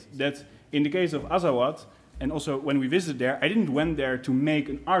state. That in the case of Azawad, and also when we visited there, I didn't went there to make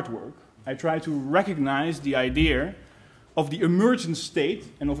an artwork. I tried to recognize the idea of the emergent state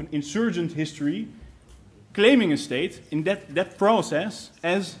and of an insurgent history claiming a state in that process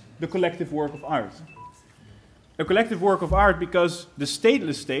as the collective work of art. A collective work of art because the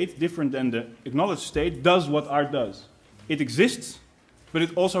stateless state, different than the acknowledged state, does what art does. It exists, but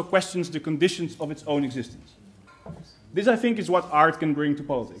it also questions the conditions of its own existence. This, I think, is what art can bring to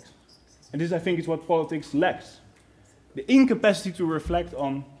politics. And this, I think, is what politics lacks. The incapacity to reflect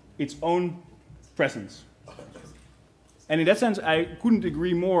on its own presence. And in that sense, I couldn't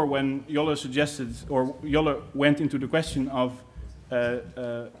agree more when Jolle suggested, or Jolle went into the question of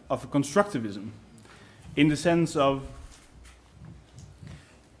constructivism, in the sense of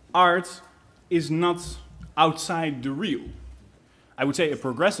art is not outside the real. I would say a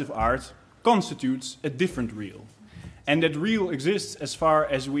progressive art constitutes a different real. And that real exists as far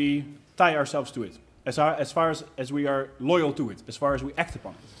as we tie ourselves to it, as far as we are loyal to it, as far as we act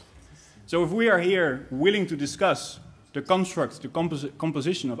upon it. So if we are here willing to discuss the construct, the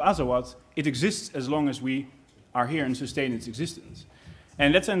composition of Azawad, it exists as long as we are here and sustain its existence. And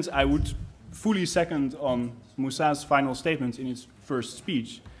in that sense, I would fully second on Moussa's final statement in his first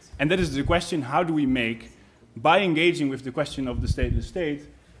speech. And that is the question, how do we make, by engaging with the question of the stateless state,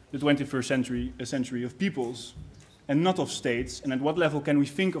 the 21st century a century of peoples and not of states? And at what level can we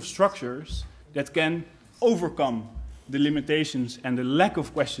think of structures that can overcome the limitations and the lack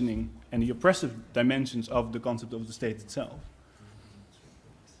of questioning and the oppressive dimensions of the concept of the state itself?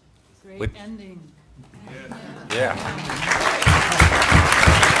 Great ending. Yeah.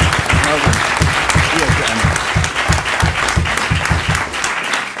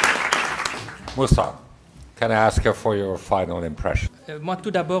 Moussa, can I ask you for your final impression? Moi,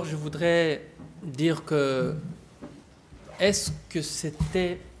 tout d'abord, je voudrais dire que est-ce que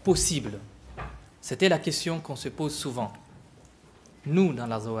c'était possible? C'était la question qu'on se pose souvent. Nous, dans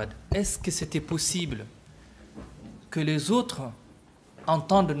l'Azawad, est-ce que c'était possible que les autres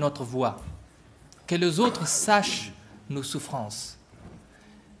entendent notre voix, que les autres sachent nos souffrances,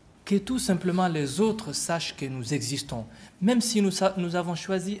 que tout simplement les autres sachent que nous existons, même si nous avons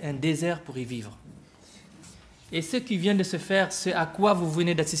choisi un désert pour y vivre. Et ce qui vient de se faire, ce à quoi vous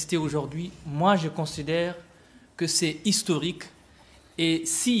venez d'assister aujourd'hui, moi je considère que c'est historique. Et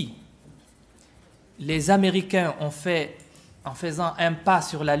si les Américains ont fait, en faisant un pas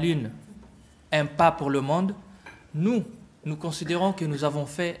sur la Lune, un pas pour le monde, nous considérons que nous avons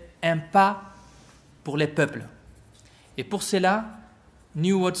fait un pas pour les peuples. Et pour cela,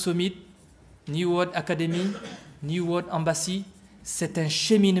 New World Summit, New World Academy, New World Embassy, c'est un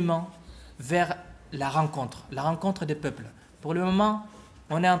cheminement vers la rencontre des peuples. Pour le moment,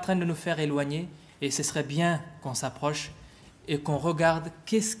 On est en train de nous faire éloigner et ce serait bien qu'on s'approche et qu'on regarde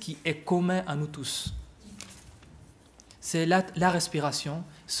qu'est-ce qui est commun à nous tous. C'est la respiration,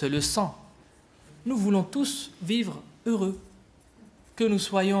 c'est le sang. Nous voulons tous vivre heureux, que nous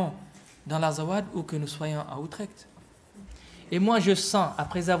soyons dans l'Azawad ou que nous soyons à Utrecht. Et moi, je sens,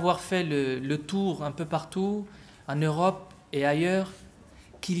 après avoir fait le tour un peu partout, en Europe et ailleurs,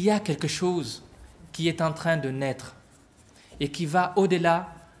 qu'il y a quelque chose qui est en train de naître et qui va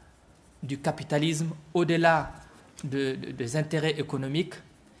au-delà du capitalisme, au-delà des intérêts économiques.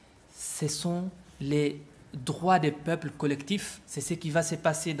 Ce sont les droits des peuples collectifs. C'est ce qui va se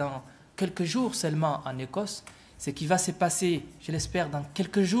passer dans quelques jours seulement en Écosse, ce qui va se passer, je l'espère, dans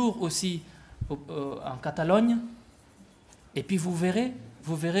quelques jours aussi en Catalogne. Et puis vous verrez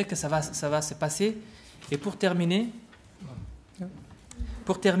que ça va se passer. Et pour terminer,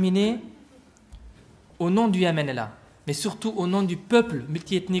 au nom du MNLA, mais surtout au nom du peuple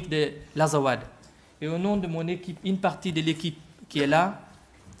multiethnique de l'Azawad, et au nom de mon équipe, une partie de l'équipe qui est là,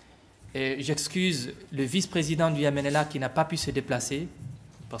 j'excuse le vice-président du MNLA qui n'a pas pu se déplacer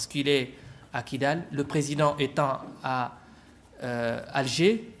parce qu'il est à Kidal, le président étant à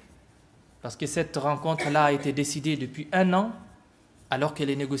Alger, parce que cette rencontre-là a été décidée depuis 1 an, alors que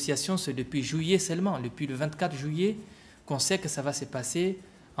les négociations, c'est depuis juillet seulement, depuis le 24 juillet, qu'on sait que ça va se passer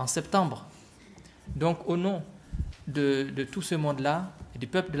en septembre. Donc, au nom de tout ce monde-là, et du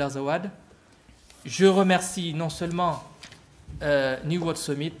peuple de l'Azawad, je remercie non seulement New World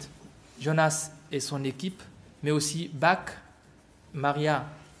Summit, Jonas et son équipe, mais aussi BAC, Maria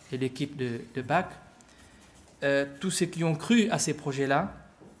et l'équipe de BAC, tous ceux qui ont cru à ces projets-là.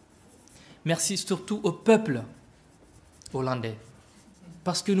 Merci surtout au peuple hollandais,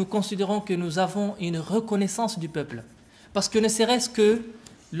 parce que nous considérons que nous avons une reconnaissance du peuple. Parce que ne serait-ce que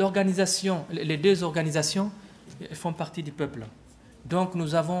l'organisation, les 2 organisations font partie du peuple. Donc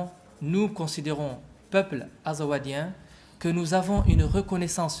nous considérons, peuple azawadien, que nous avons une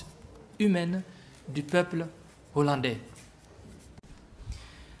reconnaissance humaine du peuple hollandais.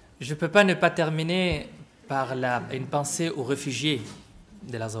 Je ne peux pas ne pas terminer par une pensée aux réfugiés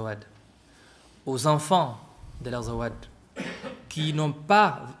de l'Azawad, aux enfants de l'Azawad, qui n'ont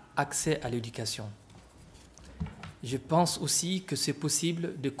pas accès à l'éducation. Je pense aussi que c'est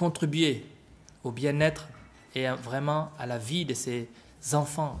possible de contribuer au bien-être et vraiment à la vie de ces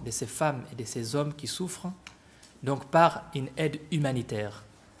enfants, de ces femmes et de ces hommes qui souffrent, donc par une aide humanitaire.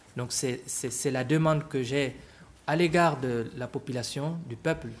 Donc c'est la demande que j'ai à l'égard de la population, du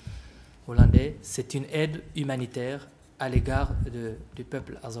peuple hollandais, c'est une aide humanitaire à l'égard du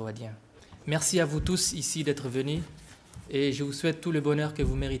peuple azawadien. Merci à vous tous ici d'être venus et je vous souhaite tout le bonheur que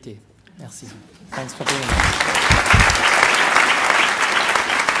vous méritez. Merci. Thanks for being here.